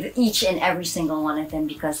interview each and every single one of them,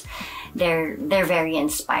 because they're very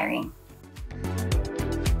inspiring.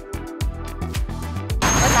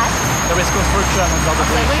 What's that? The West Coast version of Double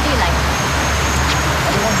Okay, where do you like?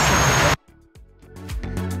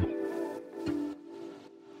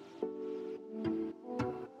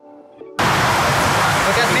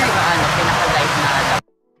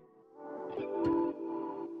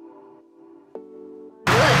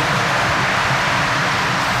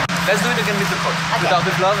 Let's do it again with the coat. Okay. Without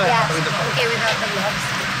the glove and with the coat. Okay, without the gloves.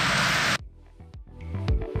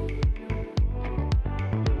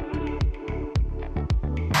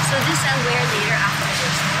 So this I'll wear later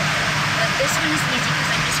afterwards. But this one is easy because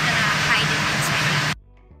I'm just gonna hide it inside.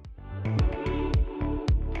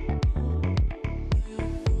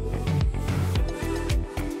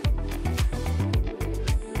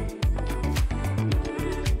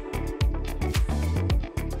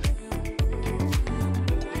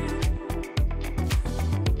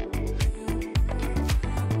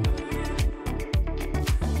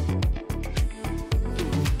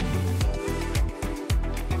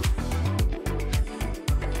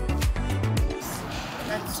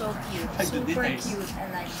 So cute. Super cute. I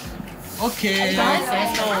like it. Okay.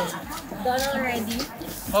 Done already?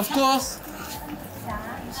 Of course.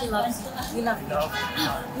 She loves it. We love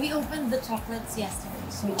it. We opened the chocolates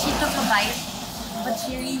yesterday. She took a bite, but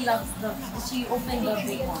she really loves she opened the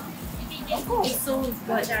big one. It's so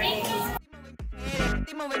good.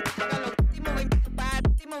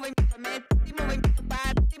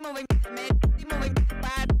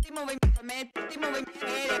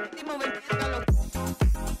 moving